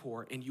give to the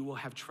poor, and you will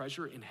have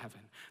treasure in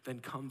heaven. Then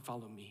come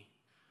follow me.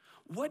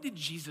 What did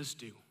Jesus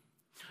do?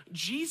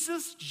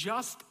 Jesus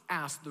just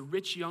asked the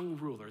rich young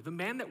ruler, the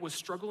man that was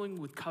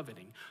struggling with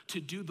coveting, to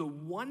do the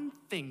one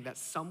thing that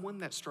someone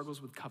that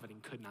struggles with coveting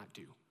could not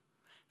do.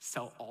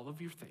 Sell all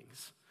of your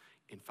things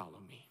and follow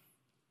me.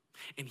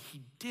 And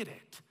he did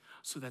it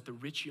so that the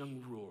rich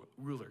young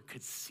ruler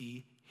could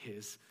see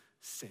his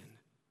sin.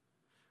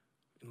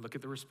 And look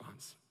at the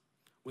response.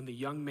 When the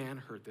young man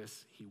heard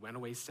this, he went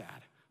away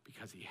sad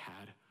because he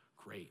had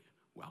great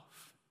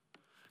wealth.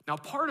 Now,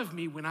 part of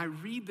me, when I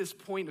read this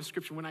point of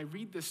scripture, when I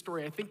read this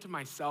story, I think to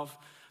myself,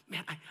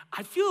 man,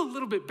 I feel a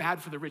little bit bad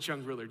for the rich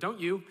young ruler, don't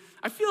you?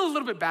 I feel a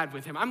little bit bad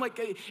with him. I'm like,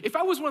 if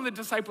I was one of the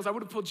disciples, I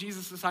would have pulled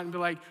Jesus aside and be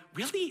like,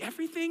 really,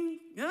 everything?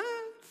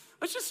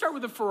 Let's just start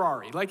with a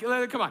Ferrari. Like,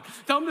 come on,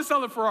 tell him to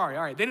sell the Ferrari.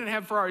 All right, they didn't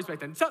have Ferraris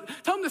back then.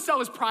 Tell him to sell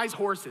his prize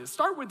horses.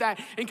 Start with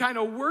that and kind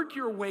of work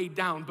your way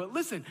down. But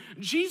listen,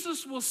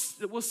 Jesus will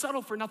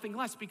settle for nothing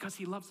less because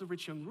he loves the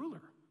rich young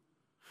ruler.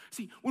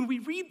 See, when we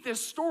read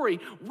this story,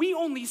 we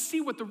only see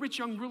what the rich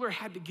young ruler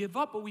had to give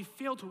up, but we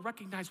fail to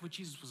recognize what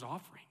Jesus was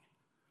offering.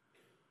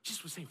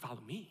 Jesus was saying, follow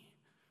me.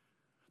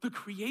 The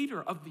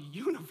creator of the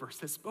universe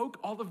that spoke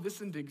all of this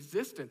into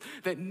existence,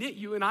 that knit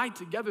you and I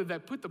together,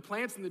 that put the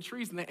plants and the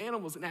trees and the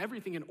animals and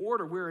everything in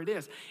order where it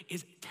is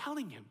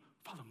telling him,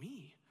 follow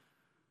me.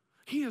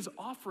 He is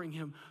offering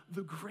him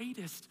the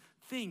greatest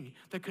thing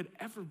that could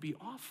ever be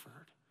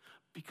offered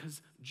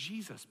because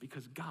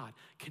God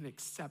can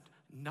accept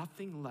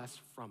nothing less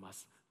from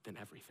us than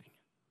everything.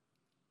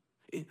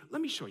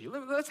 Let me show you.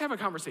 Let's have a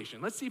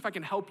conversation. Let's see if I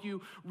can help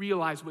you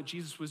realize what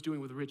Jesus was doing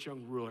with the rich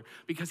young ruler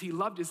because he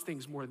loved his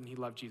things more than he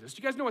loved Jesus.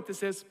 Do you guys know what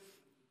this is?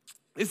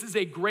 This is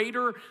a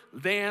greater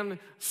than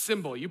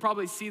symbol. You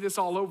probably see this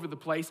all over the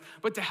place,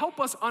 but to help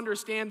us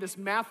understand this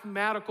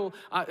mathematical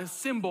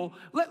symbol,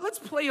 let's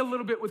play a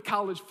little bit with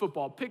college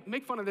football.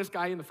 Make fun of this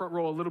guy in the front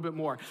row a little bit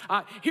more.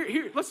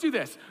 Here, let's do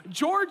this.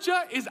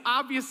 Georgia is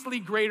obviously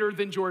greater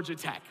than Georgia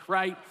Tech,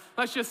 right?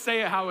 Let's just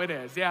say it how it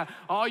is. Yeah,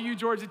 all you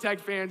Georgia Tech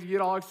fans, you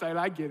get all excited.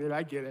 I get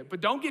it.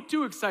 But don't get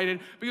too excited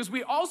because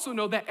we also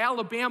know that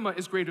Alabama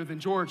is greater than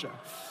Georgia.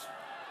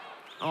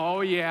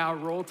 Oh yeah,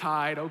 roll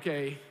tide,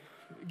 okay.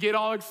 Get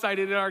all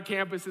excited at our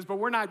campuses, but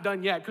we're not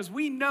done yet because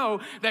we know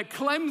that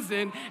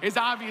Clemson is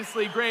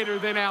obviously greater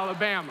than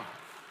Alabama.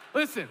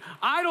 Listen,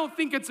 I don't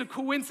think it's a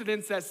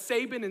coincidence that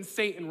Saban and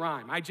Satan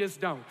rhyme. I just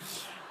don't.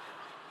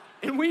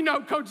 And we know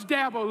Coach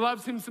Dabo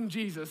loves him some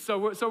Jesus,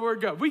 so we're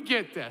good. We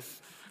get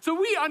this. So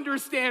we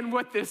understand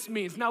what this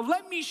means. Now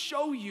let me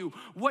show you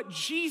what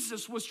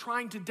Jesus was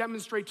trying to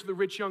demonstrate to the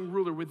rich young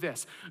ruler with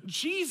this.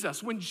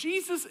 When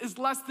Jesus is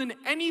less than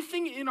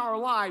anything in our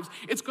lives,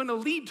 it's going to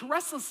lead to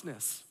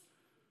restlessness.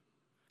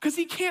 Because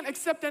he can't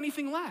accept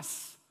anything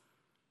less.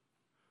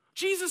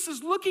 Jesus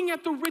is looking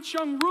at the rich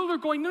young ruler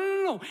going,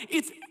 no,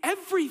 it's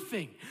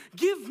everything.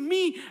 Give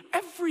me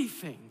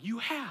everything you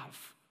have.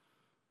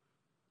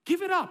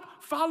 Give it up.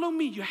 Follow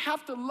me. You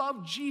have to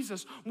love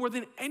Jesus more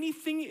than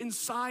anything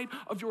inside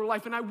of your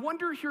life. And I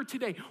wonder here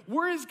today,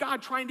 where is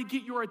God trying to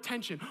get your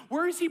attention?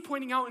 Where is he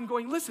pointing out and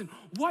going, listen,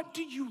 what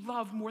do you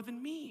love more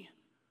than me?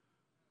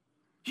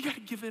 You got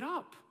to give it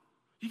up.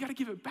 You got to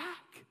give it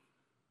back.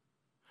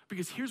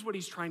 Because here's what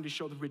he's trying to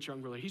show the rich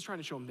young ruler. He's trying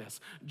to show him this.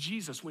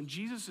 When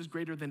Jesus is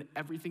greater than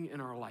everything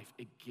in our life,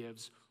 it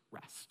gives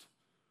rest.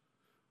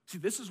 See,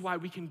 this is why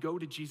we can go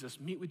to Jesus,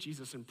 meet with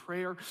Jesus in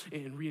prayer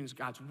and reading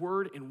God's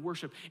word and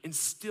worship and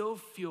still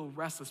feel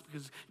restless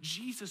because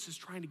Jesus is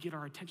trying to get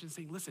our attention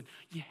saying, listen,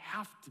 you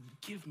have to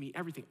give me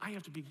everything. I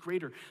have to be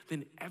greater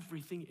than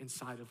everything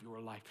inside of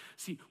your life.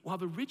 See, while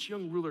the rich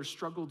young ruler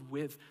struggled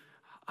with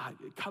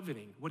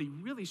coveting, what he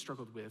really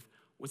struggled with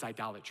was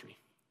idolatry.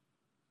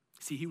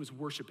 See, he was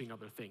worshiping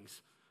other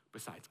things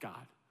besides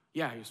God.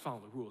 Yeah, he was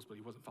following the rules, but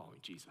he wasn't following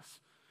Jesus.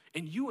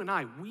 And you and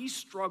I, we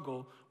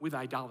struggle with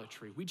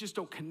idolatry. We just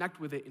don't connect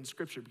with it in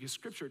Scripture because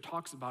Scripture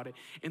talks about it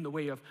in the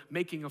way of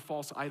making a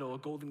false idol, a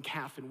golden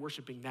calf, and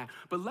worshiping that.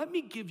 But let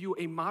me give you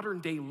a modern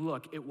day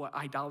look at what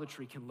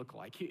idolatry can look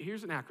like.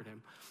 Here's an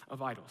acronym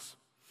of idols.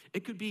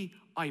 It could be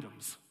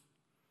items.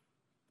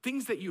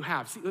 Things that you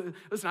have. See,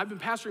 listen, I've been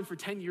pastoring for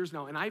 10 years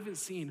now, and I haven't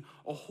seen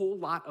a whole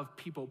lot of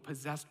people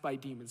possessed by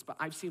demons, but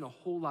I've seen a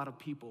whole lot of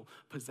people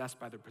possessed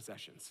by their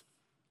possessions,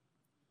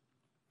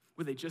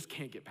 where they just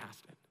can't get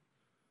past it.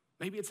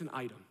 Maybe it's an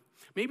item.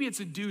 Maybe it's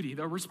a duty,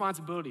 a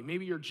responsibility.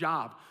 Maybe your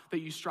job that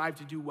you strive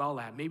to do well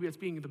at. Maybe it's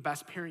being the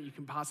best parent you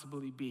can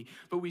possibly be.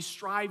 But we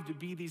strive to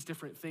be these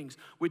different things,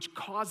 which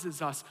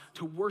causes us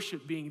to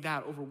worship being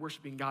that over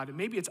worshiping God. And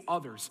maybe it's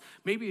others.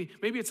 Maybe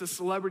it's a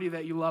celebrity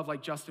that you love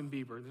like Justin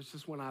Bieber. There's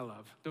just one I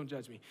love. Don't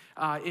judge me.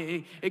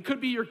 It could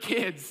be your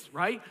kids,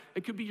 right?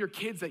 It could be your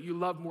kids that you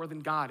love more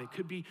than God. It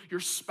could be your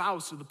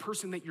spouse or the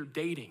person that you're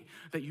dating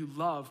that you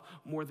love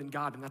more than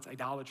God, and that's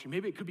idolatry.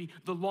 Maybe it could be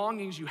the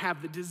longings you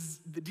have,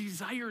 the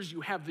desires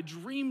you have, the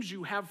dreams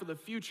you have for the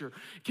future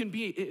can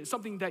be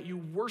something that you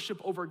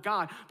worship over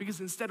God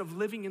because instead of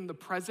living in the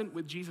present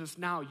with Jesus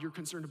now, you're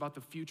concerned about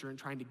the future and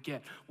trying to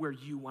get where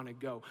you want to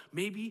go.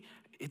 Maybe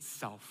it's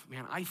self.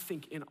 Man, I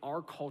think in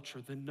our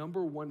culture, the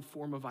number one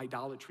form of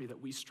idolatry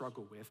that we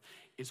struggle with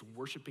is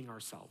worshiping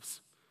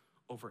ourselves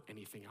over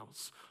anything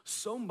else.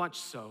 So much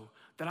so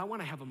that I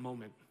want to have a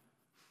moment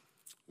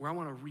where I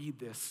want to read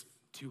this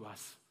to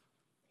us.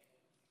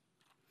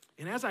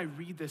 And as I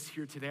read this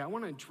here today, I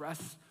want to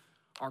address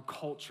our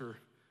culture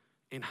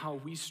and how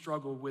we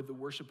struggle with the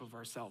worship of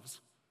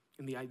ourselves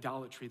and the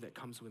idolatry that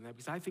comes with that.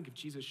 Because I think if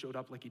Jesus showed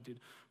up like he did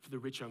for the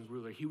rich young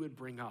ruler, he would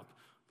bring up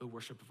the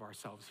worship of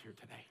ourselves here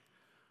today.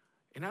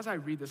 And as I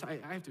read this, I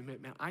have to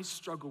admit, man, I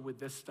struggle with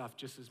this stuff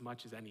just as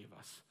much as any of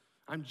us.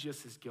 I'm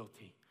just as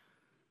guilty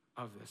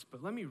of this.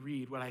 But let me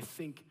read what I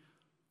think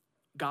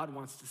God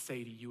wants to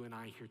say to you and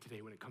I here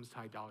today when it comes to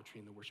idolatry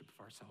and the worship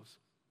of ourselves.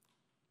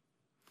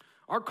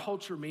 Our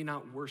culture may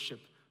not worship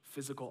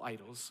physical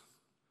idols,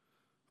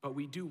 but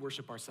we do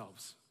worship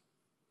ourselves.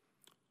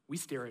 We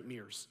stare at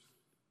mirrors.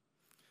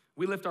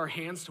 We lift our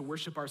hands to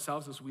worship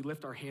ourselves as we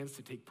lift our hands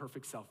to take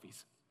perfect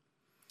selfies.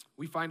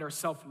 We find our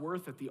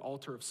self-worth at the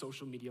altar of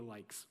social media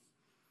likes.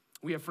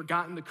 We have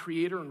forgotten the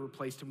Creator and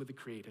replaced him with the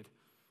created.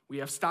 We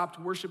have stopped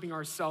worshiping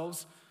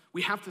ourselves.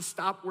 We have to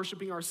stop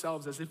worshiping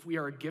ourselves as if we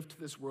are a gift to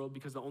this world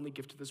because the only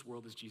gift to this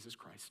world is Jesus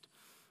Christ.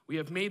 We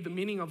have made the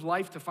meaning of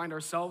life to find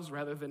ourselves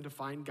rather than to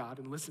find God.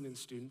 And listen in,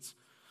 students,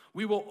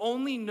 we will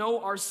only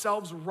know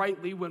ourselves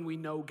rightly when we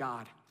know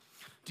God.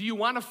 Do you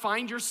want to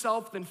find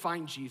yourself? Then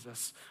find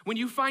Jesus. When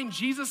you find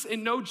Jesus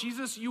and know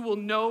Jesus, you will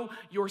know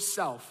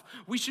yourself.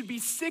 We should be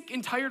sick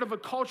and tired of a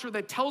culture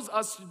that tells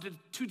us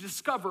to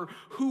discover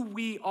who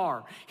we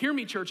are. Hear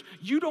me, church.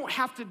 You don't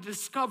have to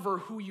discover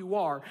who you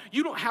are.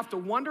 You don't have to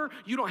wonder.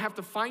 You don't have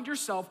to find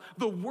yourself.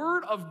 The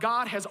Word of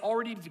God has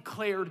already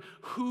declared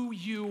who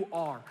you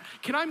are.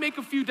 Can I make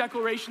a few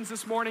declarations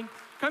this morning?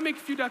 Can I make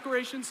a few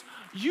declarations?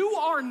 You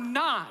are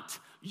not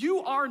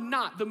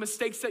the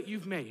mistakes that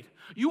you've made.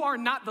 You are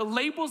not the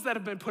labels that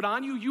have been put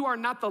on you. You are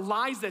not the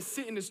lies that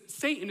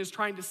Satan is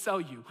trying to sell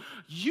you.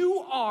 You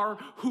are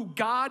who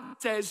God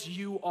says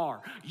you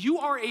are. You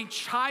are a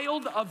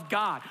child of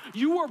God.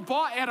 You were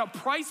bought at a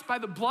price by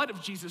the blood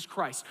of Jesus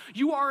Christ.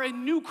 You are a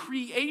new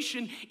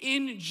creation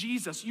in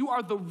Jesus. You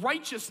are the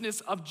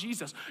righteousness of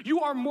Jesus. You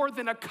are more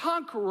than a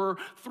conqueror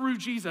through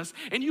Jesus.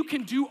 And you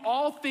can do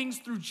all things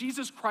through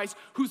Jesus Christ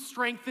who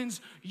strengthens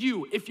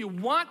you. If you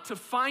want to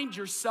find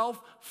yourself,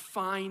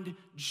 find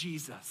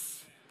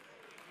Jesus.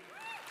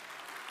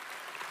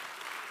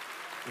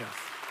 Yes.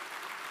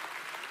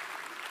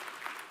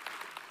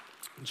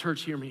 And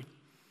church, hear me.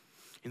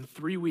 In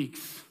 3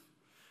 weeks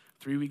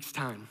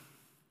time,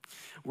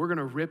 we're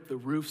gonna rip the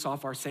roofs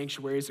off our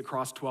sanctuaries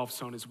across 12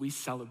 Stone as we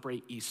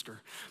celebrate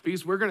Easter.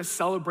 Because we're gonna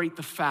celebrate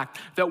the fact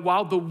that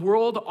while the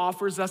world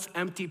offers us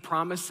empty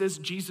promises,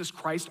 Jesus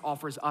Christ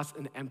offers us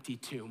an empty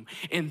tomb.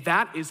 And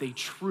that is a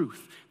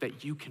truth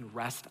that you can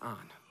rest on.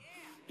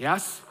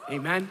 Yes?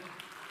 Amen?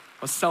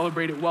 Let's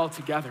celebrate it well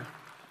together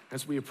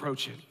as we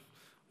approach it.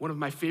 One of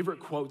my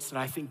favorite quotes that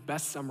I think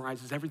best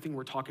summarizes everything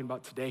we're talking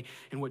about today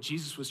and what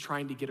Jesus was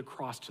trying to get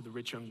across to the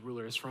rich young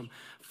ruler is from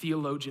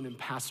theologian and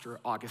pastor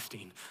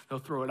Augustine. They'll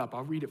throw it up.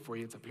 I'll read it for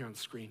you. It's up here on the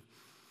screen.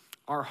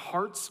 Our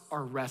hearts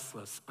are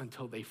restless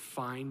until they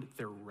find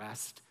their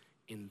rest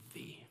in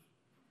thee.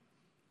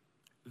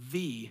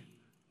 Thee,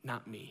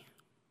 not me.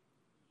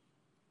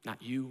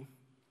 Not you,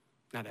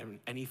 not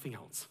anything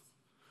else.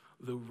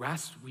 The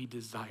rest we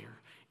desire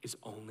is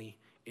only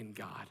in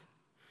God.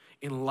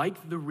 And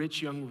like the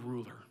rich young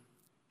ruler,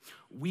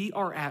 we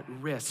are at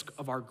risk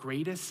of our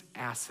greatest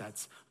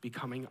assets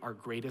becoming our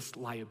greatest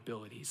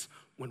liabilities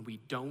when we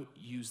don't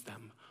use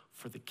them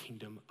for the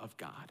kingdom of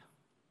God.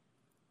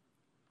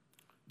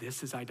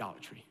 This is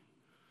idolatry.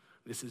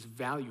 This is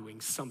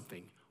valuing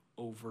something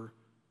over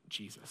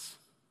Jesus.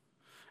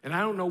 And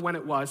I don't know when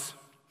it was,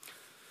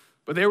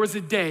 but there was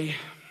a day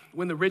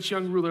when the rich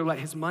young ruler let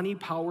his money,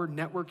 power,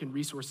 network, and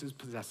resources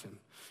possess him.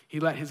 He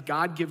let his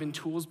God-given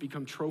tools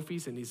become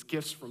trophies and his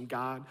gifts from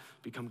God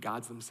become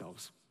gods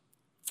themselves.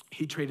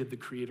 He traded the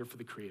creator for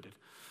the created.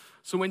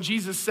 So when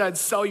Jesus said,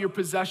 sell your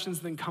possessions,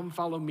 then come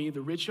follow me,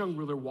 the rich young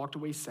ruler walked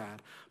away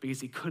sad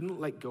because he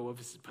couldn't let go of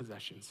his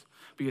possessions,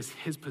 because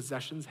his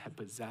possessions had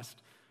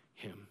possessed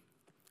him.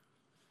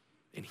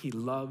 And he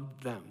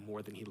loved them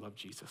more than he loved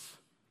Jesus.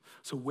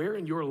 So where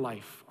in your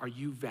life are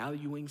you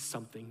valuing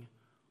something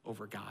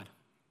over God?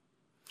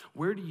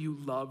 Where do you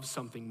love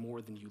something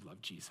more than you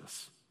love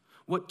Jesus?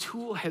 What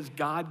tool has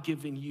God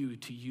given you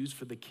to use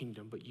for the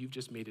kingdom, but you've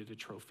just made it a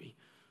trophy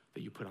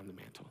that you put on the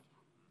mantle?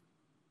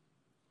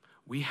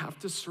 We have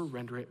to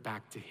surrender it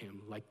back to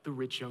him like the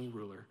rich young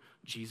ruler.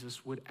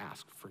 Jesus would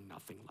ask for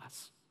nothing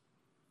less.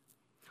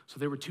 So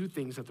there were two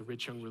things that the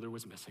rich young ruler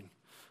was missing.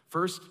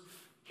 First,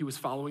 he was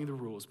following the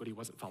rules, but he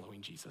wasn't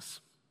following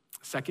Jesus.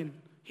 Second,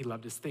 he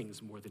loved his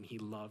things more than he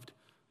loved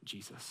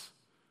Jesus.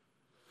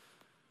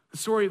 The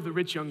story of the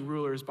rich young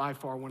ruler is by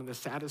far one of the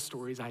saddest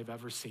stories I've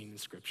ever seen in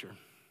Scripture.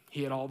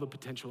 He had all the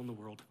potential in the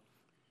world: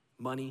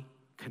 money,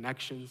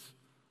 connections,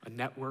 a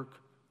network,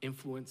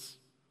 influence,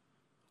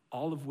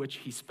 all of which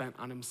he spent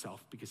on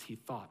himself because he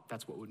thought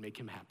that's what would make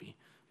him happy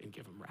and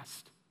give him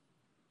rest.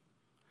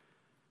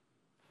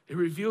 It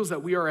reveals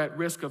that we are at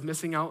risk of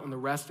missing out on the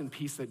rest and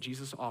peace that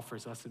Jesus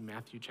offers us in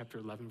Matthew chapter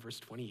 11, verse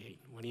 28,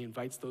 when he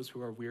invites those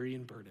who are weary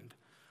and burdened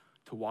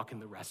to walk in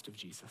the rest of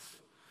Jesus.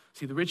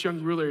 See, the rich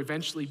young ruler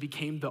eventually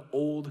became the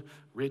old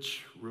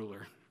rich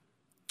ruler.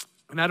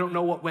 And I don't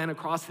know what went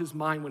across his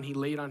mind when he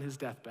laid on his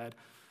deathbed,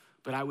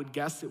 but I would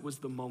guess it was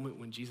the moment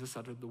when Jesus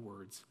uttered the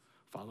words,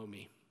 "Follow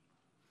me."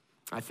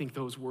 I think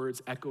those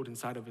words echoed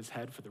inside of his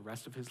head for the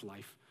rest of his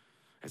life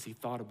as he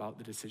thought about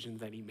the decision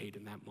that he made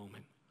in that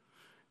moment.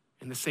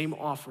 And the same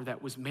offer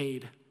that was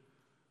made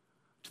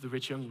to the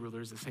rich young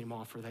ruler is the same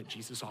offer that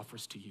Jesus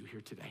offers to you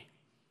here today.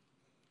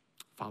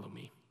 Follow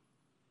me.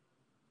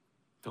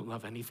 Don't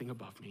love anything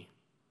above me.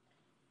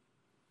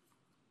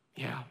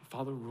 Yeah,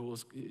 follow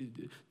rules.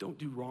 Don't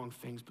do wrong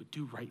things, but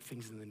do right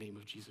things in the name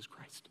of Jesus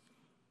Christ.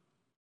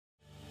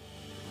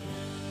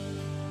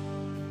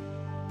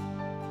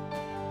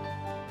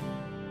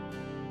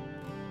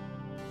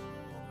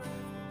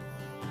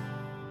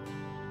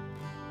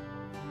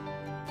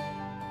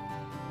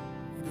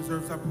 He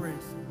deserves our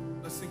praise.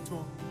 Let's sing to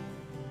him.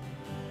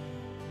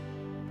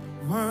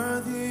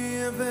 Worthy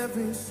of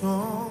every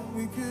song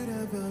we could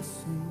ever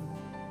sing.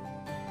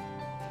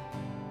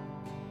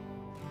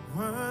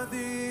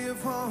 Worthy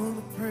of all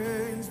the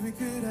praise we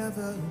could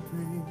ever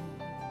bring.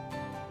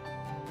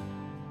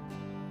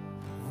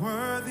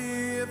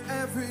 Worthy of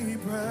every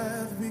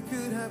breath we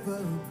could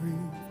ever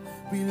breathe,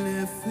 we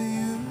live for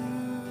you.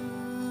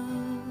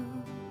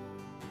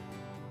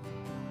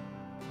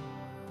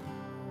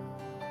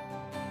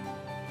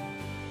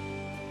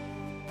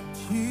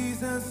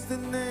 Jesus, the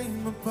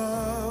name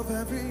above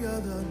every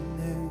other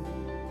name.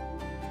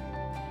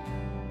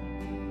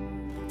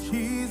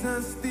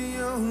 Jesus,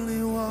 the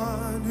only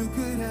one who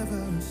could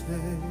ever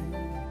save.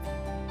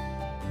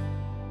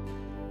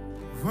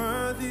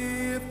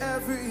 Worthy of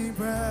every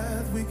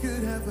breath we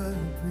could ever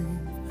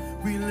breathe,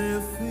 we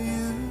live for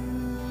you.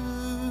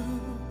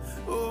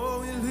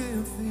 Oh, we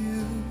live for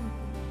you.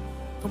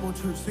 Come on,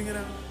 church, sing it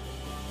out.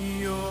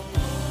 You're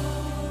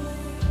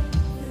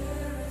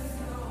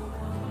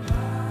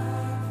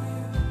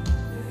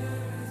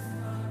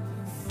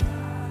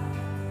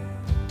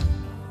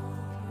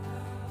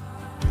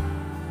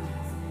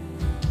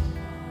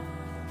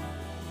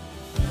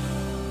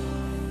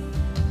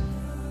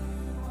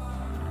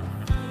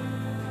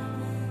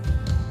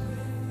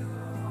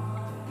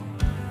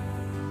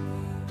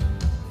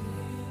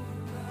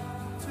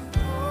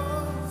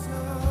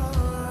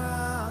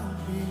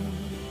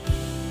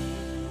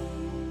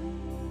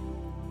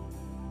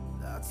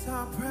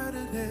our prayer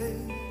today.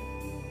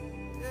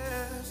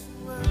 Yes,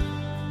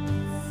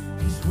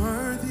 He's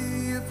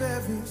worthy of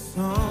every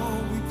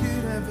song we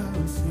could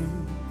ever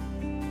sing.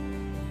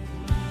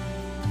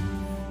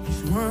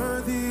 He's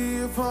worthy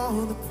of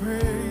all the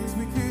praise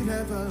we could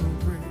ever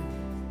bring.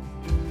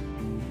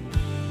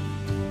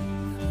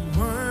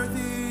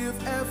 Worthy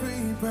of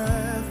every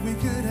breath we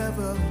could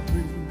ever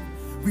breathe.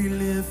 We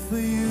live for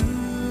you.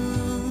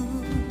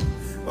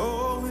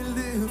 Oh, we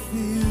live for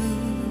you.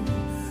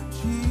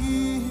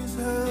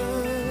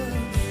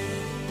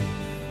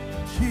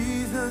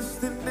 Jesus,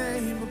 the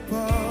name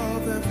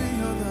above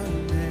every other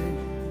name.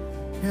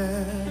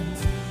 Yes,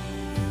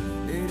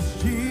 it's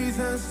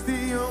Jesus,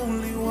 the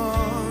only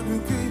one who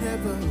could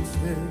ever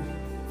save.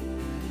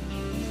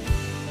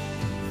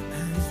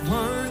 And He's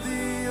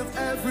worthy of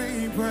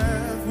every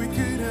breath we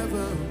could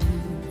ever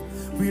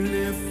breathe. We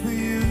live for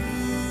you.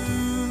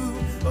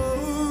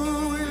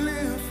 Oh, we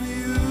live for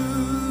you.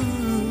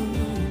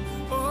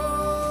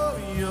 Oh,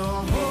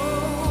 you're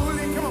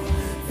holy. Come on.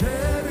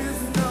 There is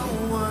no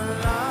one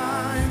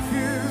like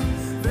you.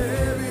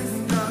 There is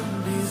none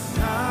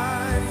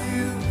beside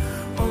you.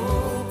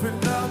 Open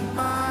up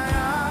my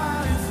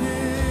eyes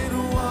in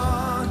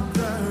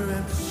wonder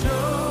and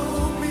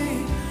show me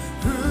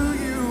who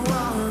you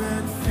are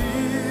and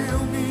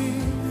fill me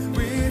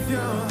with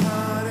your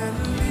heart and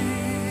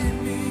lead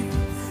me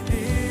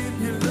in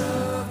your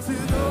love to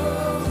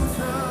those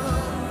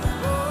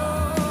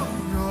oh,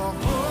 you're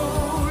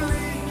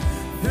holy.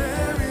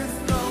 There is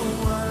no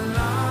one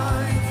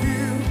like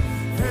you.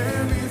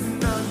 There is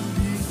none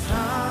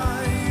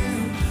beside you.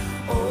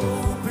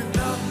 Open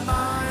up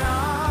my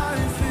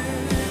eyes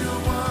in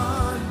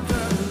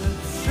wonder.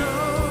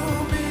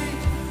 Show me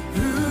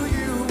who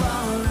you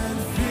are and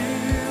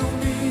fill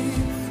me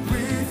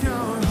with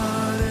your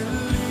heart and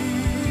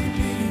lead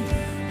me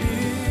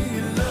in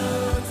your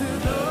love to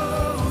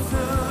those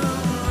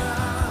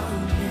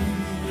around me.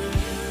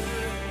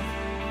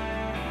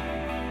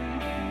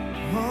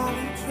 Oh,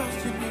 we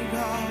trust in you,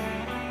 God.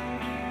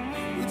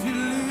 Would you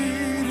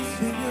lead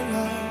us in your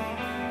love?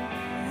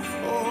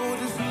 Oh,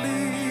 just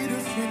lead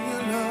us in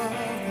your love,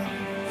 God.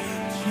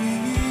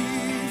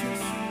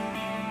 Jesus,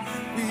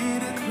 we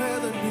declare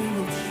the name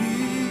of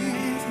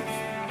Jesus.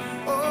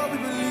 Oh, we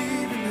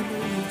believe in the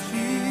name of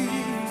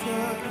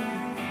Jesus.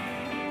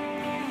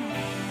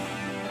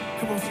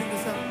 Come on, sing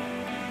this out.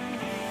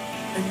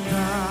 And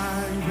I